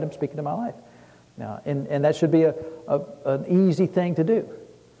 I'll let him speak into my life. And that should be an easy thing to do.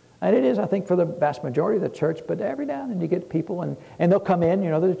 And it is, I think, for the vast majority of the church. But every now and then you get people, and they'll come in,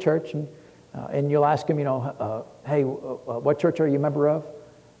 to the church, and you'll ask them, hey, what church are you a member of?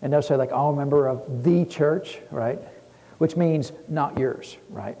 And they'll say, like, oh, I'm a member of the church, right? Which means not yours,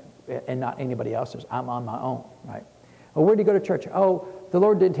 right? And not anybody else's. I'm on my own, right? Well, where do you go to church? Oh, the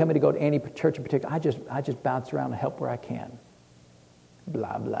Lord didn't tell me to go to any church in particular. I just bounce around and help where I can.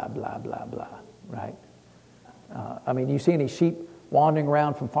 Blah, blah, blah, blah, blah, right? You see any sheep wandering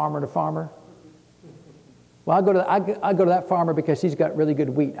around from farmer to farmer? Well, I go to that farmer because he's got really good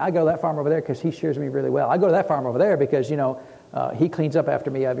wheat. I go to that farmer over there because he shears me really well. I go to that farmer over there because, he cleans up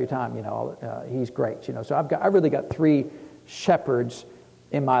after me every time, he's great, So I've really got 3 shepherds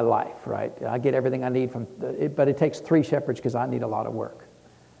in my life, right? I get everything I need but it takes 3 shepherds because I need a lot of work.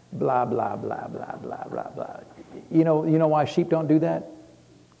 Blah, blah, blah, blah, blah, blah, blah. You know why sheep don't do that?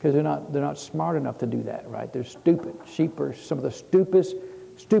 Because they're not smart enough to do that, right? They're stupid. Sheep are some of the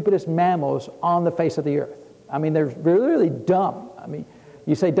stupidest mammals on the face of the earth. They're really dumb.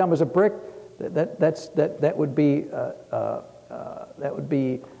 You say dumb as a brick, that would be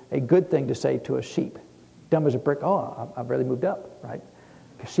a good thing to say to a sheep. Dumb as a brick. Oh, I've really moved up, right?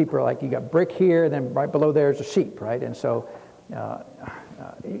 Sheep are like, you got brick here, and then right below there is a sheep, right? And so,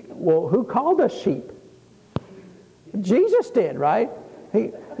 well, who called us sheep? Jesus did, right?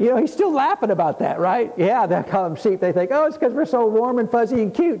 He's still laughing about that, right? Yeah, they call them sheep. They think, oh, it's because we're so warm and fuzzy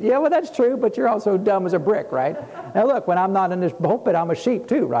and cute. Yeah, well, that's true, but you're also dumb as a brick, right? Now, look, when I'm not in this pulpit, I'm a sheep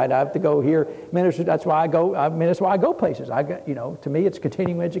too, right? I have to go hear ministers. That's why I go. That's why I go places. To me, it's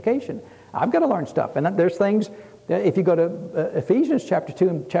continuing education. I've got to learn stuff, and there's things. If you go to Ephesians chapter 2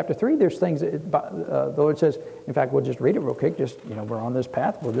 and chapter 3, there's things that the Lord says. In fact, we'll just read it real quick. We're on this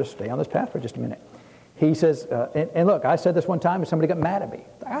path. We'll just stay on this path for just a minute. He says, and look, I said this one time and somebody got mad at me.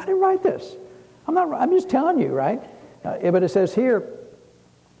 I didn't write this. I'm just telling you, right? But it says here,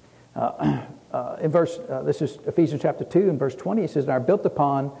 in verse, this is Ephesians chapter 2 and verse 20, it says, and are built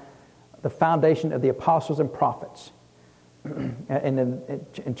upon the foundation of the apostles and prophets. And then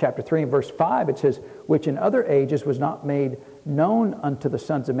in chapter 3 and verse 5, it says, which in other ages was not made known unto the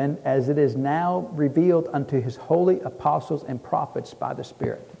sons of men, as it is now revealed unto his holy apostles and prophets by the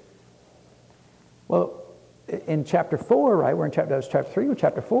Spirit. Well, in chapter 4, right, we're in chapter 3 or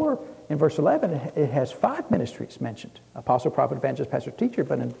chapter 4, in verse 11, it has 5 ministries mentioned. Apostle, prophet, evangelist, pastor, teacher.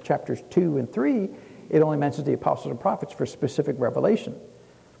 But in chapters 2 and 3, it only mentions the apostles and prophets for specific revelation.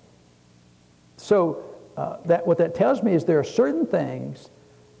 So what that tells me is there are certain things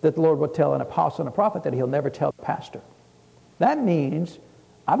that the Lord will tell an apostle and a prophet that he'll never tell the pastor. That means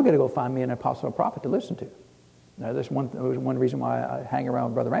I've got to go find me an apostle or prophet to listen to. Now, there's one reason why I hang around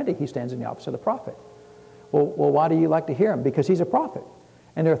with Brother Randy. He stands in the office of the prophet. Well, why do you like to hear him? Because he's a prophet.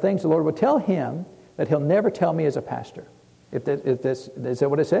 And there are things the Lord will tell him that he'll never tell me as a pastor. Is that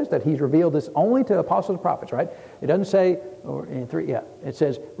what it says? That he's revealed this only to apostles and prophets, right? It doesn't say, or in 3, yeah. It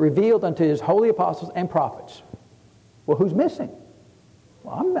says, revealed unto his holy apostles and prophets. Well, who's missing?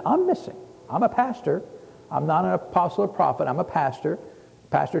 Well, I'm missing. I'm a pastor. I'm not an apostle or prophet. I'm a pastor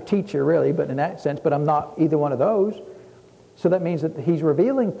teacher, really, but in that sense, but I'm not either one of those. So that means that he's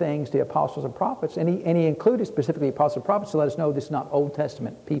revealing things to apostles and prophets, and he included specifically apostles and prophets to let us know this is not Old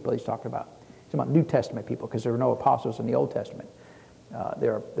Testament people he's talking about. He's talking about New Testament people, because there were no apostles in the Old Testament.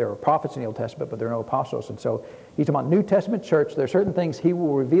 There are prophets in the Old Testament, but there are no apostles. And so he's talking about New Testament church. There are certain things he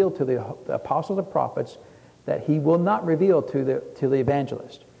will reveal to the apostles and prophets that he will not reveal to the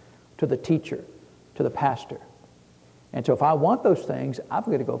evangelist, to the teacher, to the pastor. And so if I want those things, I've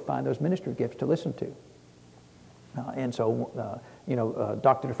got to go find those ministry gifts to listen to.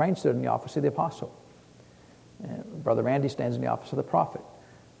 Dr. Dufresne stood in the office of the apostle. And Brother Randy stands in the office of the prophet.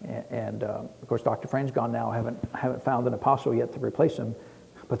 And of course, Dr. Dufresne's gone now. I haven't found an apostle yet to replace him.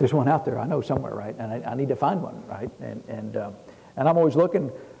 But there's one out there, I know, somewhere, right? And I need to find one, right? And I'm always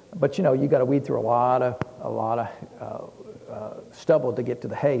looking. But, you got to weed through a lot of stubble to get to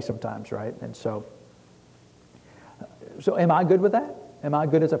the hay sometimes, right? And so am I good with that? Am I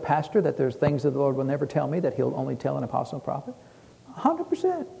good as a pastor that there's things that the Lord will never tell me that he'll only tell an apostle and prophet?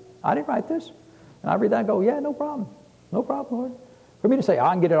 100%. I didn't write this. And I read that and go, yeah, no problem. No problem, Lord. For me to say,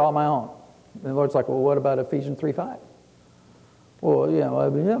 I can get it all on my own. And the Lord's like, well, what about Ephesians 3:5? Well,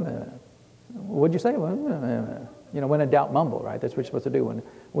 what'd you say? Well, when in doubt, mumble, right? That's what you're supposed to do.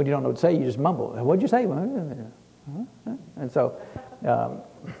 When you don't know what to say, you just mumble. What'd you say? And so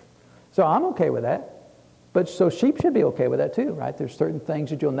I'm okay with that. But so sheep should be okay with that too, right? There's certain things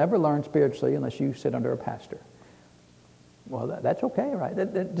that you'll never learn spiritually unless you sit under a pastor. Well, that's okay, right?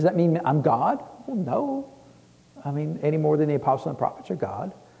 Does that mean I'm God? Well, no. I mean, any more than the apostles and prophets are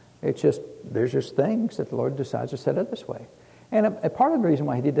God. It's just, there's just things that the Lord decides to set it this way. And a part of the reason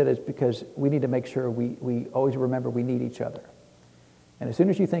why he did that is because we need to make sure we always remember we need each other. And as soon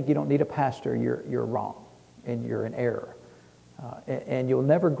as you think you don't need a pastor, you're wrong and you're in error. And you'll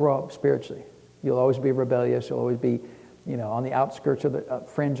never grow up spiritually. You'll always be rebellious. You'll always be, on the outskirts of the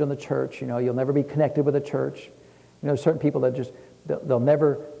fringe on the church. You'll never be connected with the church. Certain people that just, they'll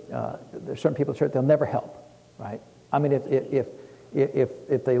never, there's certain people in church, they'll never help, right? I mean,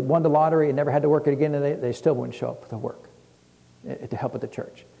 if they won the lottery and never had to work it again, they still wouldn't show up to work, to help at the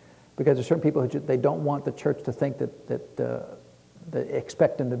church. Because there's certain people who they don't want the church to think that they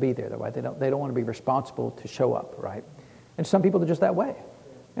expect them to be there, right? They don't want to be responsible to show up, right? And some people are just that way.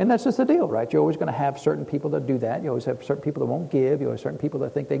 And that's just the deal, right? You're always going to have certain people that do that. You always have certain people that won't give. You always have certain people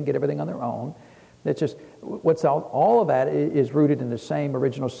that think they can get everything on their own. It's just, all of that is rooted in the same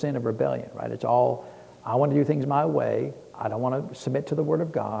original sin of rebellion, right? It's all, I want to do things my way. I don't want to submit to the Word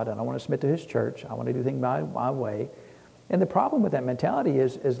of God. I don't want to submit to His church. I want to do things my way. And the problem with that mentality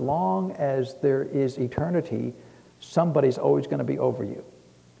is, as long as there is eternity, somebody's always going to be over you.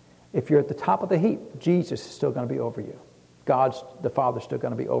 If you're at the top of the heap, Jesus is still going to be over you. The Father's still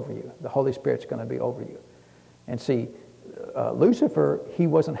going to be over you. The Holy Spirit's going to be over you. And see, Lucifer, he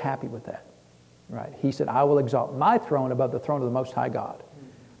wasn't happy with that, right? He said, I will exalt my throne above the throne of the Most High God.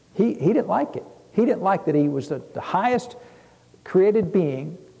 He didn't like it. He didn't like that he was the highest created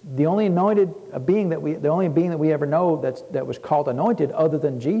being, the only anointed being the only being that we ever know that was called anointed other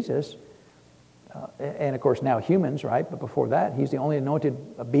than Jesus. And of course now humans, right? But before that, he's the only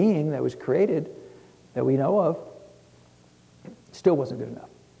anointed being that was created that we know of. Still wasn't good enough.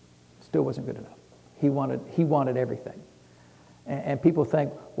 Still wasn't good enough. He wanted everything. And people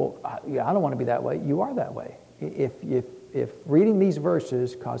think, well, I don't want to be that way. You are that way. If reading these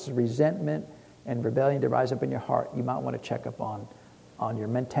verses causes resentment and rebellion to rise up in your heart, you might want to check up on your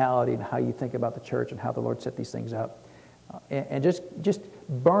mentality and how you think about the church and how the Lord set these things up. And just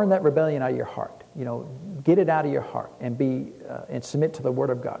burn that rebellion out of your heart. Get it out of your heart and and submit to the Word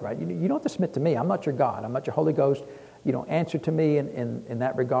of God, right? You don't have to submit to me. I'm not your God. I'm not your Holy Ghost. You don't answer to me in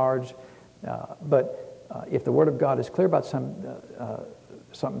that regards. But if the Word of God is clear about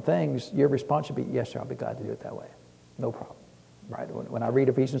some things, your response should be, yes, sir, I'll be glad to do it that way. No problem, right? When I read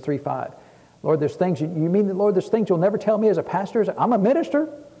Ephesians 3:5, Lord, there's things, you mean that, Lord, there's things you'll never tell me as a pastor? I'm a minister.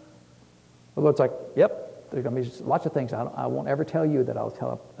 The Lord's like, yep, there's going to be lots of things I won't ever tell you that I'll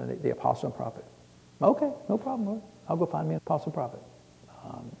tell the apostle and prophet. Okay, no problem, Lord. I'll go find me an apostle and prophet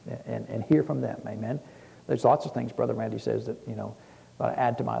and hear from them. Amen. There's lots of things, Brother Randy says, that,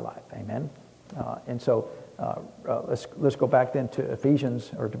 add to my life. Amen. And so let's go back then to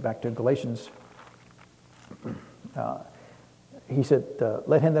Ephesians, or back to Galatians. He said,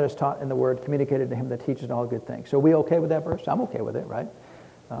 let him that is taught in the word communicated to him that teaches all good things. So are we okay with that verse? I'm okay with it, right?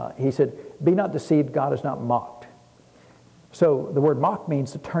 He said, be not deceived, God is not mocked. So the word mock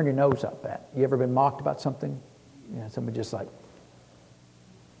means to turn your nose up at. You ever been mocked about something? Somebody just like,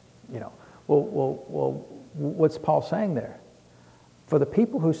 well, what's Paul saying there? For the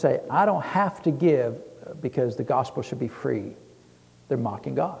people who say, I don't have to give because the gospel should be free, they're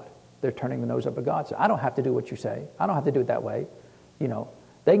mocking God. They're turning the nose up at God. So I don't have to do what you say. I don't have to do it that way. They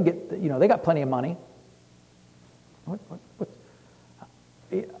can get, they got plenty of money. What?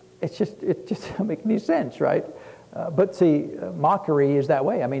 It just doesn't make any sense, right? But see, mockery is that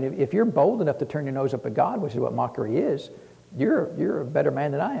way. I mean, if you're bold enough to turn your nose up at God, which is what mockery is, you're a better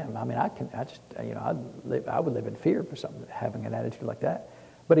man than I am. I mean, I would live in fear for something, having an attitude like that.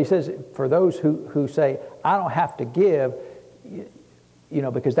 But he says, for those who say, I don't have to give,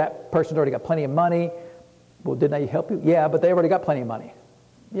 because that person's already got plenty of money. Well, didn't they help you? Yeah, but they already got plenty of money.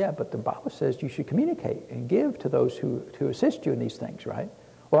 Yeah, but the Bible says you should communicate and give to those who assist you in these things, right?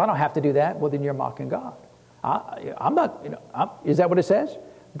 Well, I don't have to do that. Well, then you're mocking God. I'm not, is that what it says?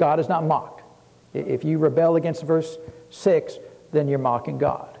 God is not mocked. If you rebel against verse 6, then you're mocking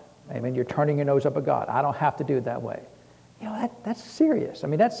God. Amen. You're turning your nose up at God. I don't have to do it that way. That's serious. I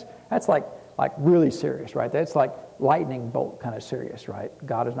mean, that's like really serious, right? That's like lightning bolt kind of serious, right?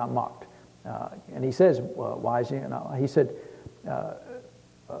 God is not mocked. And he says, why is he? He said,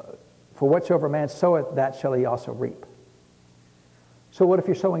 for whatsoever man soweth, that shall he also reap. So what if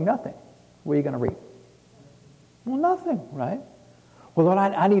you're sowing nothing? What are you going to reap? Well, nothing, right? Well, Lord,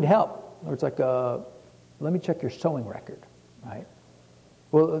 I need help. Lord's like, let me check your sowing record, right?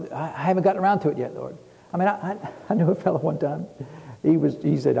 Well, I haven't gotten around to it yet, Lord. I mean, I knew a fellow one time.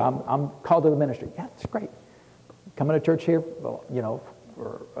 He said, I'm called to the ministry. Yeah, that's great. Coming to church here,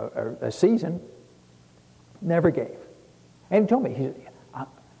 for a season, never gave. And he told me, he said,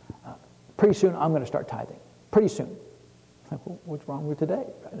 pretty soon I'm going to start tithing. Pretty soon. Like, well, what's wrong with today?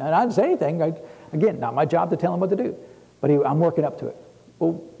 And I didn't say anything. Again, not my job to tell him what to do. But I'm working up to it.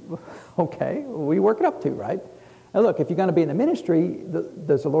 Well, okay, we work it up to, right? Now look, if you're going to be in the ministry,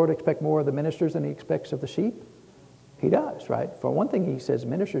 does the Lord expect more of the ministers than he expects of the sheep? He does, right? For one thing, he says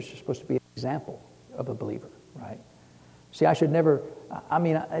ministers are supposed to be an example of a believer, right? See, I should never,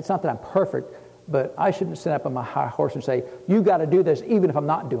 it's not that I'm perfect, but I shouldn't sit up on my high horse and say, you got to do this even if I'm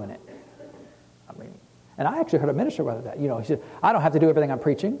not doing it. And I actually heard a minister about that. He said, I don't have to do everything I'm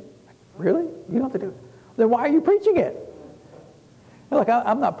preaching. Like, really? You don't have to do it? Then why are you preaching it? Look,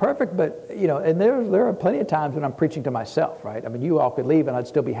 I'm not perfect, but, and there are plenty of times when I'm preaching to myself, right? I mean, you all could leave and I'd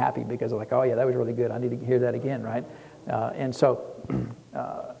still be happy because I'm like, oh, yeah, that was really good. I need to hear that again, right? And so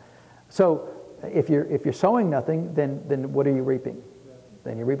if you're sowing nothing, then what are you reaping?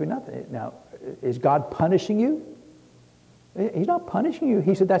 Then you're reaping nothing. Now, is God punishing you? He's not punishing you.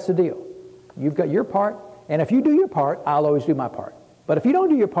 He said, that's the deal. You've got your part, and if you do your part, I'll always do my part. But if you don't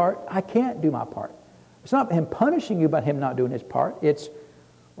do your part, I can't do my part. It's not him punishing you, but him not doing his part. It's,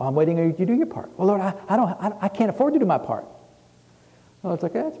 well, I'm waiting on you to do your part. Well, Lord, I can't afford to do my part. Well, it's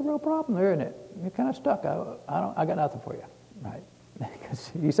like, that's a real problem there, isn't it? You're kind of stuck. I got nothing for you, right?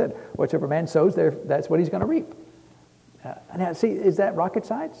 Because he said, whatever man sows there, that's what he's going to reap. Now, see, is that rocket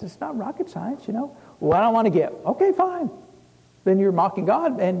science? It's not rocket science, Well, I don't want to give. Okay, fine. Then you're mocking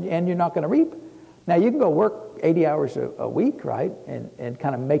God, and you're not going to reap. Now, you can go work 80 hours a week, right, and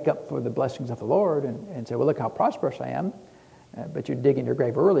kind of make up for the blessings of the Lord and say, well, look how prosperous I am. But you're digging your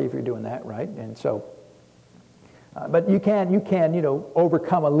grave early if you're doing that, right? And so, but you can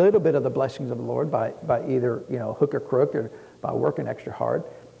overcome a little bit of the blessings of the Lord by either, hook or crook or by working extra hard.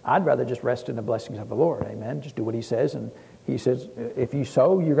 I'd rather just rest in the blessings of the Lord, amen? Just do what he says, and he says, if you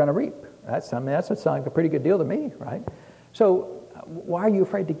sow, you're going to reap. That sounds like a pretty good deal to me, right? So why are you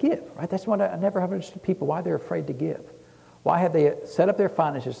afraid to give, right? That's what I never have understood people, why they're afraid to give. Why have they set up their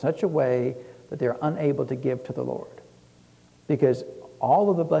finances in such a way that they're unable to give to the Lord? Because all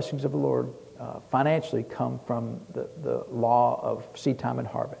of the blessings of the Lord financially come from the law of seed time and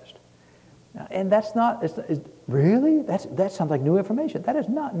harvest. And that's not, really? That sounds like new information. That is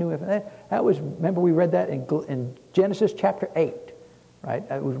not new information. That was, remember we read that in Genesis chapter 8, right?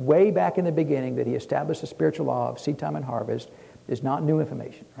 It was way back in the beginning that he established the spiritual law of seed time and harvest. Is not new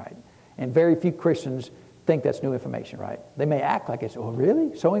information, right? And very few Christians think that's new information, right? They may act like it's, oh,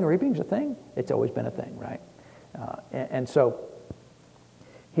 really? Sowing and reaping is a thing? It's always been a thing, right? And so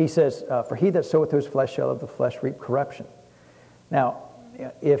he says, for he that soweth to his flesh shall of the flesh reap corruption. Now,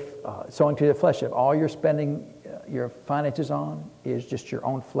 if sowing to the flesh, if all you're spending your finances on is just your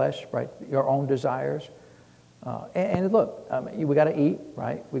own flesh, right? Your own desires. And look, we got to eat,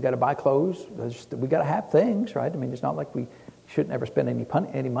 right? We got to buy clothes. We got to have things, right? I mean, it's not like we shouldn't ever spend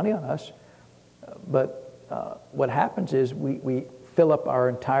any money on us. But what happens is we fill up our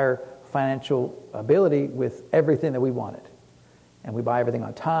entire financial ability with everything that we wanted. And we buy everything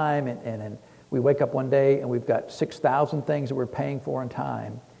on time, and then we wake up one day and we've got 6,000 things that we're paying for on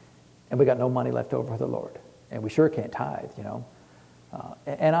time, and we got no money left over for the Lord. And we sure can't tithe, you know.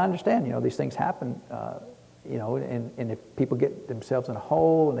 And I understand, you know, these things happen, you know, and if people get themselves in a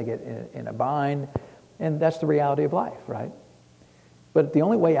hole and they get in a bind, and that's the reality of life, right? But the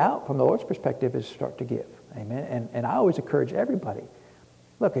only way out from the Lord's perspective is to start to give, amen? And I always encourage everybody,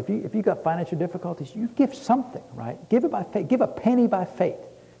 look, if you got financial difficulties, you give something, right? Give it by faith. Give a penny by faith.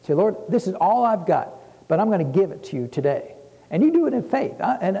 Say, Lord, this is all I've got, but I'm going to give it to you today. And you do it in faith.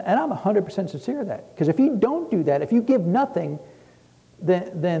 And I'm 100% sincere of that. Because if you don't do that, if you give nothing,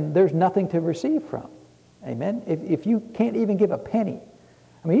 then there's nothing to receive from. Amen? If you can't even give a penny.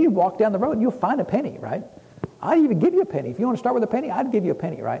 I mean, you walk down the road and you'll find a penny, right? I'd even give you a penny. If you want to start with a penny, I'd give you a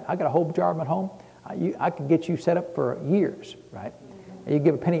penny, right? I got a whole jar of them at home. I could get you set up for years, right? And you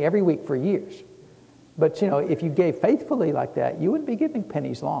give a penny every week for years. But, you know, if you gave faithfully like that, you wouldn't be giving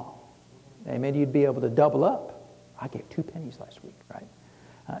pennies long. Amen? You'd be able to double up. I gave 2 pennies last week, right?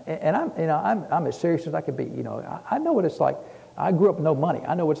 And I'm as serious as I could be. You know, I know what it's like. I grew up with no money.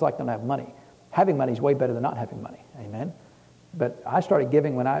 I know what it's like to not have money. Having money is way better than not having money. Amen? But I started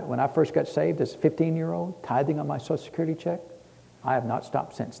giving when I first got saved as a 15-year-old, tithing on my Social Security check. I have not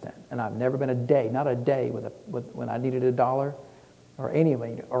stopped since then. And I've never been not a day when I needed $1 or any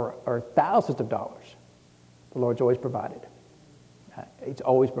money or thousands of dollars. The Lord's always provided. He's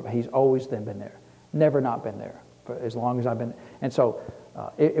always then been there. Never not been there for as long as I've been. And so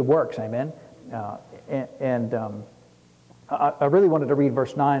it works, amen. I really wanted to read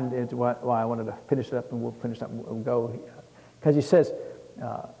verse 9. Is why I wanted to finish it up, and we'll finish up and we'll go. Because he says,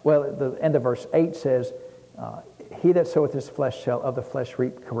 the end of verse 8 says, he that soweth his flesh shall of the flesh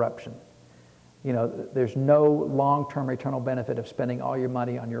reap corruption. You know, there's no long-term eternal benefit of spending all your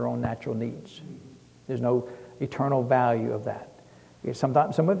money on your own natural needs. There's no eternal value of that.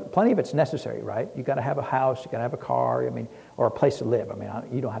 Plenty of it's necessary, right? You got to have a house, you got to have a car, or a place to live.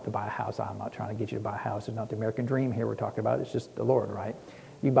 You don't have to buy a house. I'm not trying to get you to buy a house. It's not the American dream here we're talking about. It's just the Lord, right?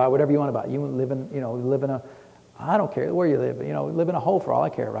 You buy whatever you want to buy. You live in a, I don't care where you live. Live in a hole for all I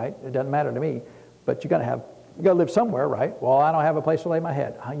care, right? It doesn't matter to me. But you got to live somewhere, right? Well, I don't have a place to lay my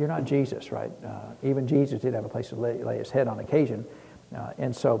head. You're not Jesus, right? Even Jesus did have a place to lay his head on occasion.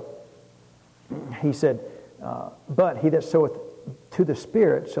 And so he said, but he that soweth to the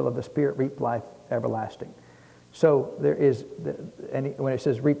Spirit shall of the Spirit reap life everlasting. So there is, when it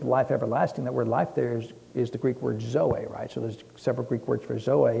says reap life everlasting, that word life there is the Greek word zoe, right? So there's several Greek words for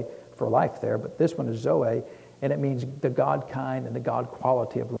zoe, for life there, but this one is zoe, and it means the God kind and the God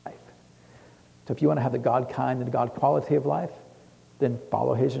quality of life. So if you want to have the God kind and the God quality of life, then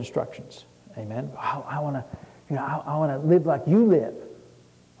follow his instructions. Amen. I want to live like you live.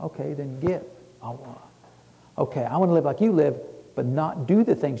 Okay, then give. Okay, I want to live like you live, but not do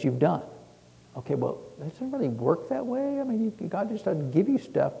the things you've done. Okay, well, it doesn't really work that way. God just doesn't give you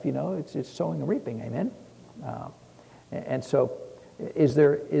stuff, it's sowing and reaping, amen? And so, is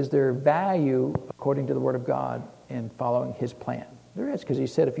there value, according to the Word of God, in following his plan? There is, because he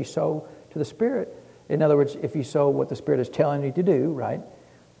said if you sow to the Spirit, in other words, if you sow what the Spirit is telling you to do, right?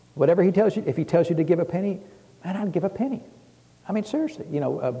 Whatever he tells you, if he tells you to give a penny, man, I'd give a penny. Seriously,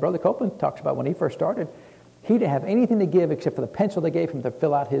 Brother Copeland talks about when he first started, he didn't have anything to give except for the pencil they gave him to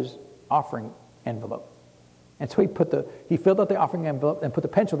fill out his offering envelope. And so he filled out the offering envelope and put the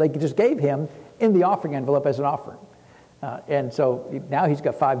pencil they just gave him in the offering envelope as an offering. And so now he's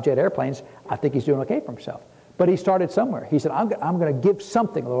got 5 jet airplanes. I think he's doing okay for himself. But he started somewhere. He said, I'm going to give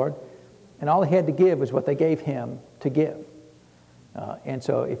something, Lord. And all he had to give was what they gave him to give. And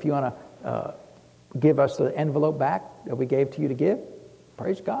so if you want to give us the envelope back that we gave to you to give,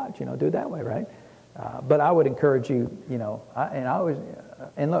 praise God, do it that way, right? But I would encourage you,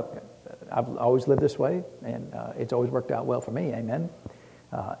 and look, I've always lived this way, and it's always worked out well for me, amen?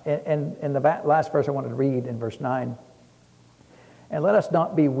 And the last verse I wanted to read in verse 9, and let us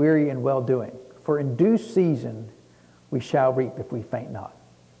not be weary in well-doing, for in due season we shall reap if we faint not.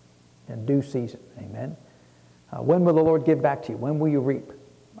 In due season, amen? When will the Lord give back to you? When will you reap?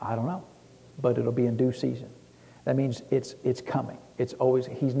 I don't know, but it'll be in due season. That means it's coming. It's always,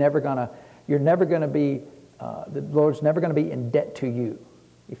 you're never going to be, the Lord's never going to be in debt to you.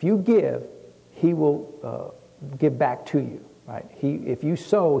 If you give, He will give back to you, right? If you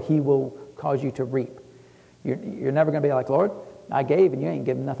sow, He will cause you to reap. You're never going to be like, Lord, I gave and you ain't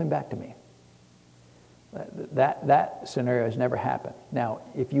giving nothing back to me. That scenario has never happened. Now,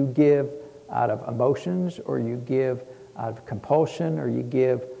 if you give out of emotions, or you give out of compulsion, or you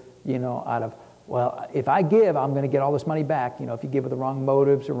give, out of, well, if I give, I'm going to get all this money back. If you give with the wrong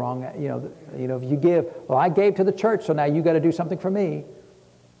motives or wrong, if you give, well, I gave to the church, so now you got to do something for me.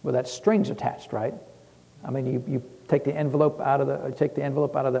 Well, that's strings attached, right? I mean, you take the envelope out of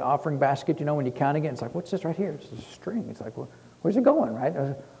the offering basket. When you're counting it, it's like, what's this right here? It's a string. It's like, well, where's it going, right?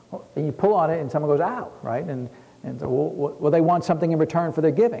 And you pull on it, and someone goes, ow, right? And so, well, they want something in return for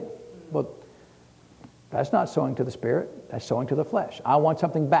their giving. Well, that's not sowing to the Spirit. That's sowing to the flesh. I want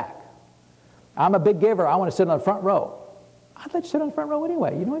something back. I'm a big giver. I want to sit on the front row. I'd let you sit on the front row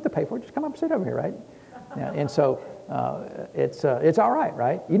anyway. You don't have to pay for it. Just come up and sit over here, right? Yeah, and so it's all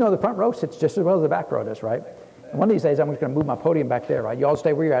right? The front row sits just as well as the back row does, right? And one of these days, I'm just going to move my podium back there, right? You all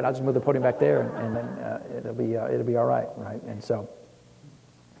stay where you're at. I'll just move the podium back there, and then it'll be all right? And so,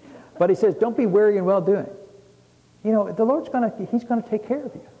 but he says, don't be weary in well doing. The Lord's He's going to take care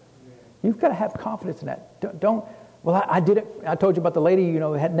of you. You've got to have confidence in that. Don't. Well, I did it. I told you about the lady,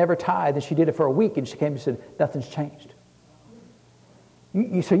 who had never tithed, and she did it for a week, and she came and said, nothing's changed.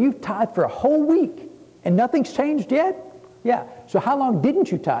 So you've tithed for a whole week, and nothing's changed yet? Yeah. So how long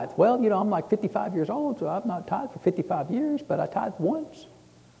didn't you tithe? Well, I'm like 55 years old, so I've not tithed for 55 years, but I tithed once.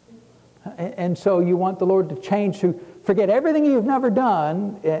 And so you want the Lord to change, to forget everything you've never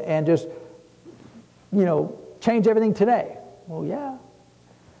done and just, change everything today. Well, yeah.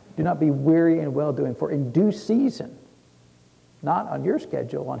 Do not be weary in well-doing, for in due season, not on your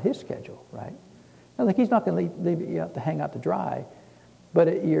schedule, on His schedule, right? Now, He's not going to leave you to hang out to dry,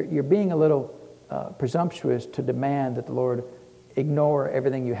 but you're being a little presumptuous to demand that the Lord ignore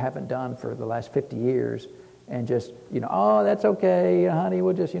everything you haven't done for the last 50 years and just, oh, that's okay, honey,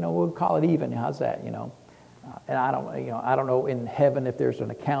 we'll just, we'll call it even. How's that, And I don't know in heaven if there's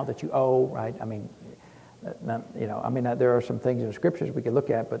an account that you owe, right? I mean, there are some things in the Scriptures we could look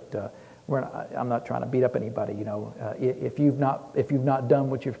at, but I'm not trying to beat up anybody. If you've not done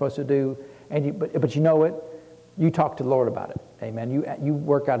what you're supposed to do, but you know it, you talk to the Lord about it. Amen. You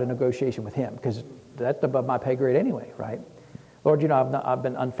work out a negotiation with Him, because that's above my pay grade anyway, right? Lord, I've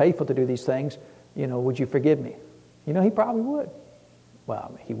been unfaithful to do these things. Would you forgive me? He probably would.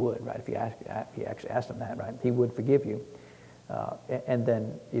 Well, He would, right? If you actually asked Him that, right? He would forgive you. And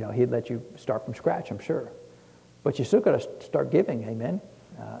then, He'd let you start from scratch, I'm sure. But you still got to start giving, amen?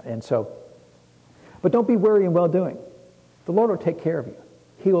 But don't be weary in well-doing. The Lord will take care of you.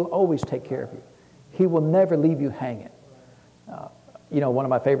 He will always take care of you. He will never leave you hanging. One of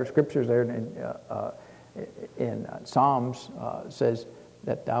my favorite scriptures there in Psalms says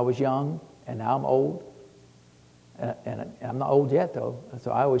that I was young and now I'm old. And I'm not old yet, though.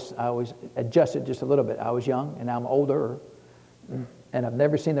 So I always adjust it just a little bit. I was young and now I'm older. And I've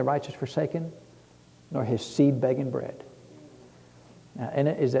never seen the righteous forsaken, nor his seed begging bread. And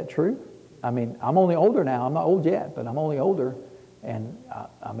is that true? I mean, I'm only older now. I'm not old yet, but I'm only older. And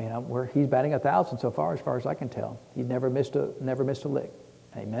he's batting 1,000 so far as I can tell. He never missed a lick.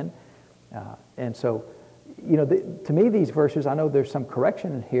 Amen. And so, to me, these verses, I know there's some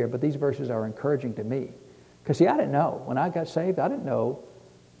correction in here, but these verses are encouraging to me. Because, see, I didn't know. When I got saved, I didn't know.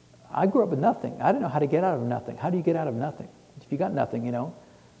 I grew up with nothing. I didn't know how to get out of nothing. How do you get out of nothing? If you got nothing,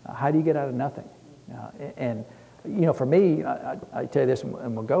 how do you get out of nothing? For me, I tell you this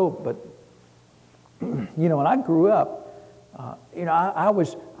and we'll go, but, when I grew up, I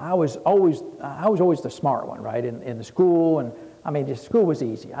was always the smart one, right? In the school, and school was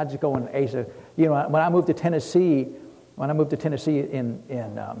easy. I'd just go and ace it. When I moved to Tennessee, in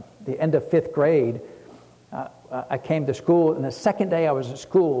the end of 5th grade, I came to school, and the second day I was at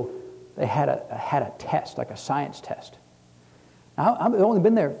school, they had a test, like a science test. Now, I've only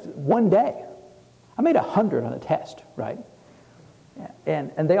been there one day. I made 100 on the test, right?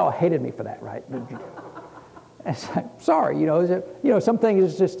 And they all hated me for that, right? It's like, sorry, some things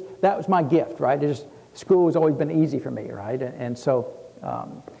is just, that was my gift, right? School has always been easy for me, right? And so,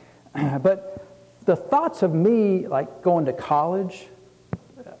 but the thoughts of me, like going to college,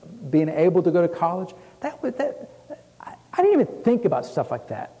 being able to go to college, I didn't even think about stuff like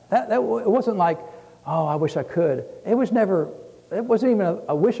that. It wasn't like, oh, I wish I could. It wasn't even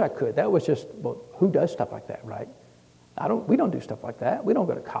a wish I could. That was just, well, who does stuff like that, right? We don't do stuff like that. We don't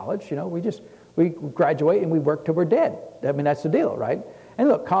go to college, we graduate and we work till we're dead. That's the deal, right? And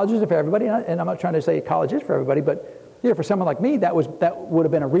look, college isn't for everybody, and I'm not trying to say college is for everybody, but for someone like me, that would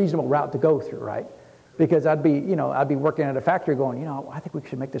have been a reasonable route to go through, right? Because I'd be working at a factory going, I think we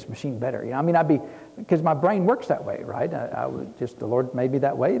should make this machine better. Because my brain works that way, right? I would the Lord made me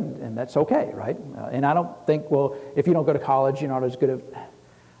that way, and that's okay, right? And I don't think, well, if you don't go to college, you're not as good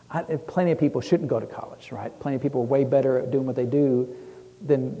at. Plenty of people shouldn't go to college, right? Plenty of people are way better at doing what they do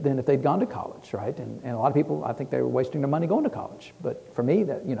than if they'd gone to college, right? And a lot of people, I think they were wasting their money going to college. But for me,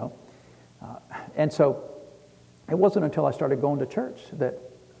 and so it wasn't until I started going to church that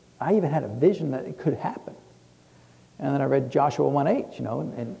I even had a vision that it could happen. And then I read Joshua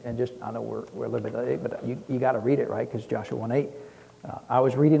 1:8, and just, I know we're a little bit late, but you got to read it, right? Because Joshua 1:8, I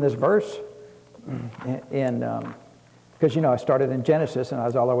was reading this verse, because, I started in Genesis, and I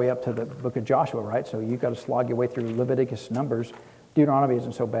was all the way up to the book of Joshua, right? So you've got to slog your way through Leviticus, Numbers. Deuteronomy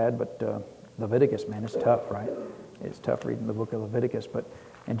isn't so bad, but Leviticus, man, it's tough, right? It's tough reading the book of Leviticus. But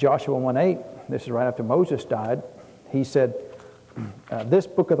in Joshua 1:8, this is right after Moses died, he said, this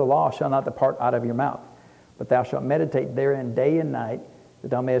book of the law shall not depart out of your mouth, but thou shalt meditate therein day and night, that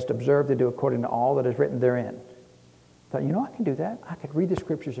thou mayest observe to do according to all that is written therein. I thought, I can do that. I could read the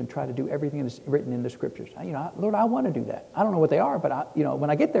Scriptures and try to do everything that's written in the Scriptures. Lord, I want to do that. I don't know what they are, but when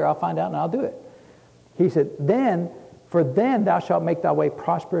I get there, I'll find out and I'll do it. He said, for then thou shalt make thy way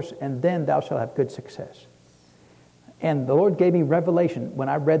prosperous, and then thou shalt have good success. And the Lord gave me revelation when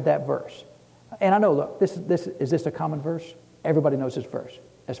I read that verse. And I know, look, is this a common verse? Everybody knows this verse.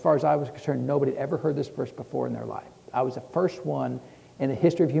 As far as I was concerned, nobody had ever heard this verse before in their life. I was the first one in the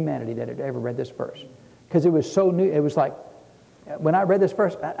history of humanity that had ever read this verse. Because it was so new. It was like, when I read this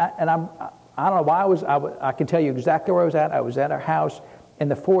verse, I don't know why I can tell you exactly where I was at. I was at our house in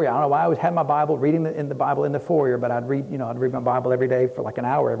the foyer. I don't know why I had my Bible, reading the Bible in the foyer, but I'd read my Bible every day for like an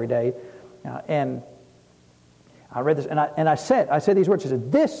hour every day. And I read this, and I said these words. I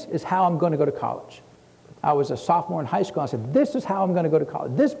said, this is how I'm going to go to college. I was a sophomore in high school. I said, this is how I'm going to go to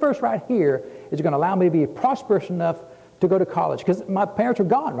college. This verse right here is going to allow me to be prosperous enough to go to college. Because my parents were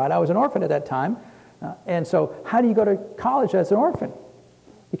gone, right? I was an orphan at that time. And so how do you go to college as an orphan?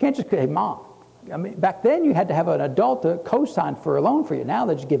 You can't just say, Mom. Back then you had to have an adult to co-sign for a loan for you. Now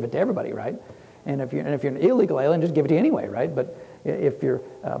they just give it to everybody, right? And if you're an illegal alien, just give it to you anyway, right? But if you're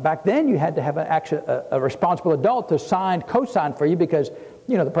back then, you had to have a responsible adult to co-sign for you, because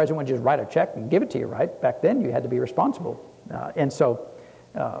the president wouldn't just write a check and give it to you, right? Back then you had to be responsible, and so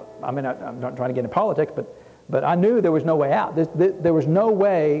I'm not trying to get into politics, but I knew there was no way out. There was no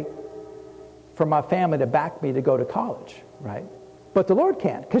way for my family to back me to go to college, right? But the Lord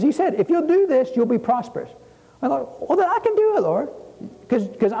can, because He said, if you'll do this, you'll be prosperous. I thought, well, then I can do it, Lord,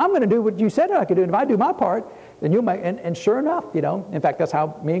 because I'm going to do what you said I could do. And if I do my part, then you'll make. And sure enough, in fact, that's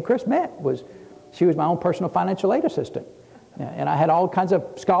how me and Chris met. She was my own personal financial aid assistant, and I had all kinds of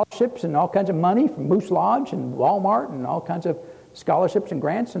scholarships and all kinds of money from Moose Lodge and Walmart and all kinds of scholarships and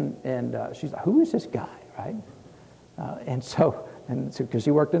grants. And she's like, who is this guy, right? And so because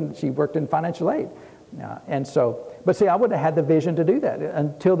she worked in financial aid, but see, I wouldn't have had the vision to do that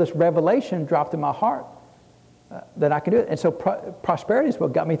until this revelation dropped in my heart. That I could do it. And so prosperity is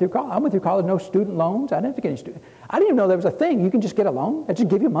what got me through college. I went through college, no student loans. I didn't get any student. I didn't even know there was a thing. You can just get a loan. They just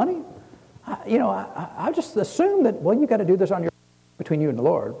give you money. I just assumed that, well, you got to do this between you and the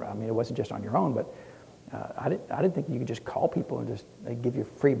Lord. It wasn't just on your own, but I didn't think you could just call people and they give you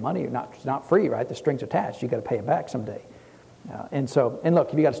free money. It's not free, right? The string's attached. You got to pay it back someday. And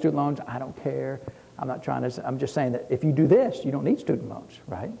look, if you got student loans, I don't care. I'm just saying that if you do this, you don't need student loans,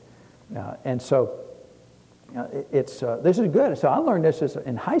 right? This is good. So I learned this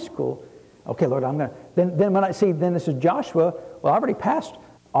in high school. Okay, Lord, I'm going to... Then when then this is Joshua. Well, I already passed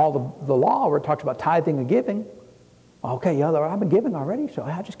all the law where it talks about tithing and giving. Okay, yeah, Lord, I've been giving already, so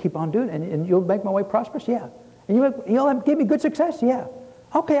I just keep on doing it. And you'll make my way prosperous? Yeah. And you'll give me good success? Yeah.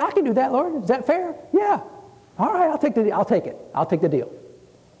 Okay, I can do that, Lord. Is that fair? Yeah. All right, I'll take it. I'll take the deal.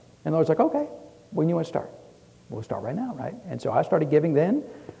 And the Lord's like, okay, when you want to start? We'll start right now, right? And so I started giving then.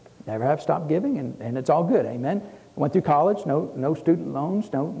 Never have stopped giving, and it's all good, amen. I went through college, no student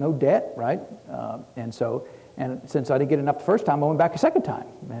loans, no debt, right? And since I didn't get enough the first time, I went back a second time.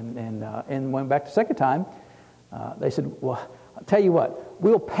 And went back the second time, they said, well, I'll tell you what,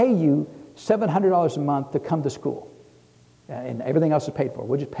 we'll pay you $700 a month to come to school. And everything else is paid for.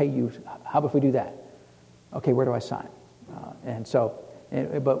 We'll just pay you. How about if we do that? Okay, where do I sign?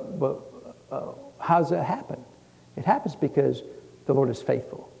 But how does that happen? It happens because the Lord is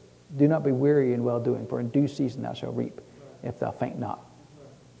faithful. Do not be weary in well-doing, for in due season thou shalt reap, if thou faint not.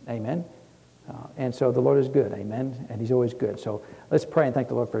 Amen? And so the Lord is good, amen? And He's always good. So let's pray and thank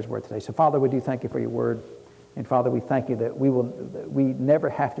the Lord for His word today. So Father, we do thank You for Your word. And Father, we thank you that we never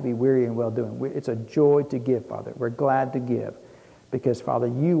have to be weary in well-doing. It's a joy to give, Father. We're glad to give because, Father,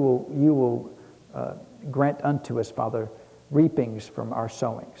 you will grant unto us, Father, reapings from our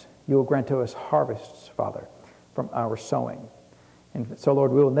sowings. You will grant to us harvests, Father, from our sowing. And so,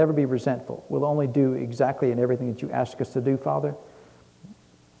 Lord, we will never be resentful. We'll only do exactly and everything that you ask us to do, Father,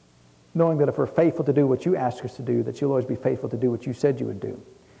 knowing that if we're faithful to do what you ask us to do, that you'll always be faithful to do what you said you would do.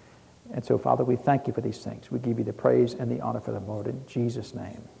 And so, Father, we thank you for these things. We give you the praise and the honor for them, Lord, in Jesus'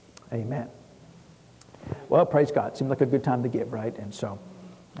 name. Amen. Well, praise God. Seems like a good time to give, right? And so,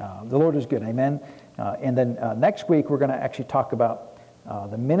 the Lord is good. Amen. And then next week, we're going to actually talk about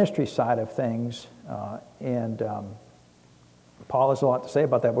the ministry side of things. And Paul has a lot to say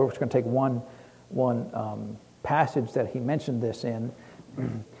about that. We're just going to take one passage that he mentioned this in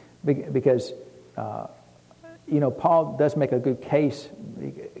because, Paul does make a good case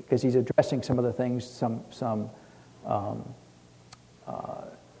because he's addressing some of the things, some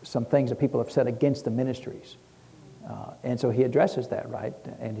things that people have said against the ministries. And so he addresses that, right?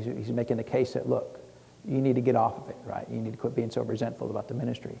 And he's making the case that, look, you need to get off of it, right? You need to quit being so resentful about the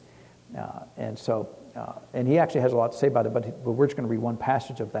ministry. And he actually has a lot to say about it, but we're just going to read one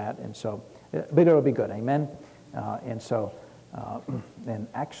passage of that. And so, but it'll be good, amen? And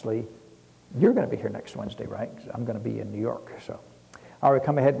actually, you're going to be here next Wednesday, right? I'm going to be in New York. So, all right,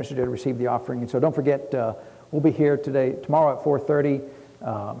 come ahead, Mr. Joe, to receive the offering. And so don't forget, we'll be here tomorrow at 4:30.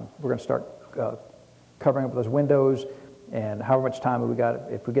 We're going to start covering up those windows. And however much time we got,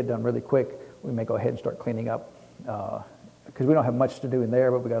 if we get done really quick, we may go ahead and start cleaning up. Because we don't have much to do in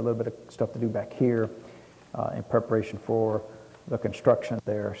there, but we got a little bit of stuff to do back here in preparation for the construction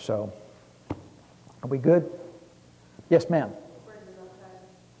there. So, are we good? Yes, ma'am.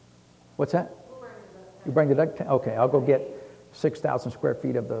 What's that? You bring the duct tape? Okay, I'll go get 6,000 square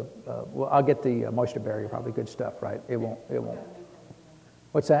feet of the. I'll get the moisture barrier. Probably good stuff, right? It won't.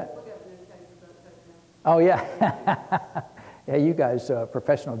 What's that? Oh yeah, yeah. You guys,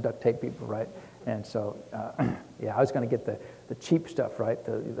 professional duct tape people, right? And so, I was going to get the cheap stuff, right?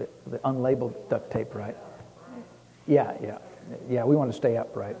 The unlabeled duct tape, right? Yeah. We want to stay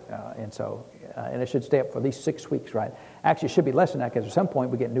up, right? And it should stay up for at least 6 weeks, right? Actually, it should be less than that because at some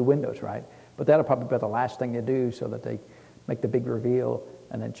point we get new windows, right? But that'll probably be the last thing to do so that they make the big reveal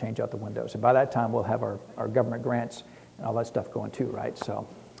and then change out the windows. And by that time, we'll have our government grants and all that stuff going too, right? So,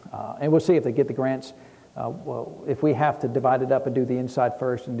 and we'll see if they get the grants. Well, if we have to divide it up and do the inside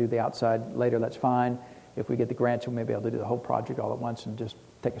first and do the outside later, that's fine. If we get the grants, we may be able to do the whole project all at once and just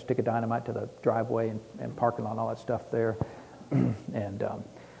take a stick of dynamite to the driveway and parking lot and all that stuff there. And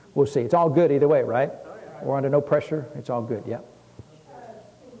we'll see. It's all good either way, right? We're under no pressure. It's all good, yeah.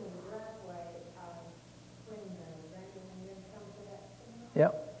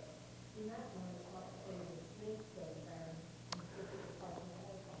 Yep.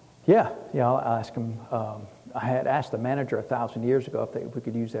 Yeah, I'll ask him. I had asked the manager 1,000 years ago if we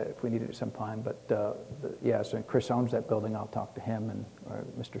could use that if we needed it sometime. But so Chris owns that building. I'll talk to him or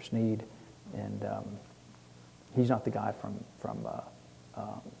Mr. Sneed, and he's not the guy from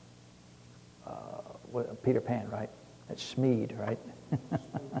Peter Pan, right? That's Schmeed, right?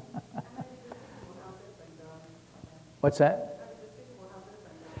 What's that?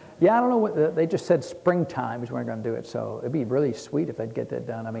 Yeah, I don't know what they just said. Springtime is when we're going to do it, so it'd be really sweet if they'd get that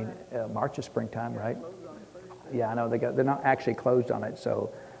done. I mean, March is springtime, right? Yeah, I know they're not actually closed on it,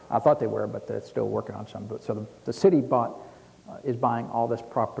 so I thought they were, but they're still working on some. So the city is buying all this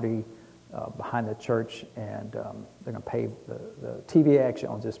property behind the church, and they're going to pave the TVA actually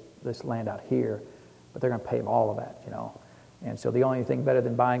owns this land out here, but they're going to pave all of that, And so the only thing better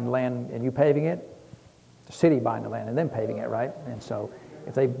than buying the land and you paving it, the city buying the land and then paving it, right? And so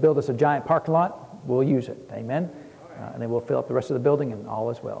if they build us a giant parking lot, we'll use it. Amen? And then we'll fill up the rest of the building and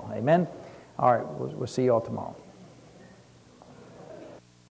all is well. Amen? All right, we'll see you all tomorrow.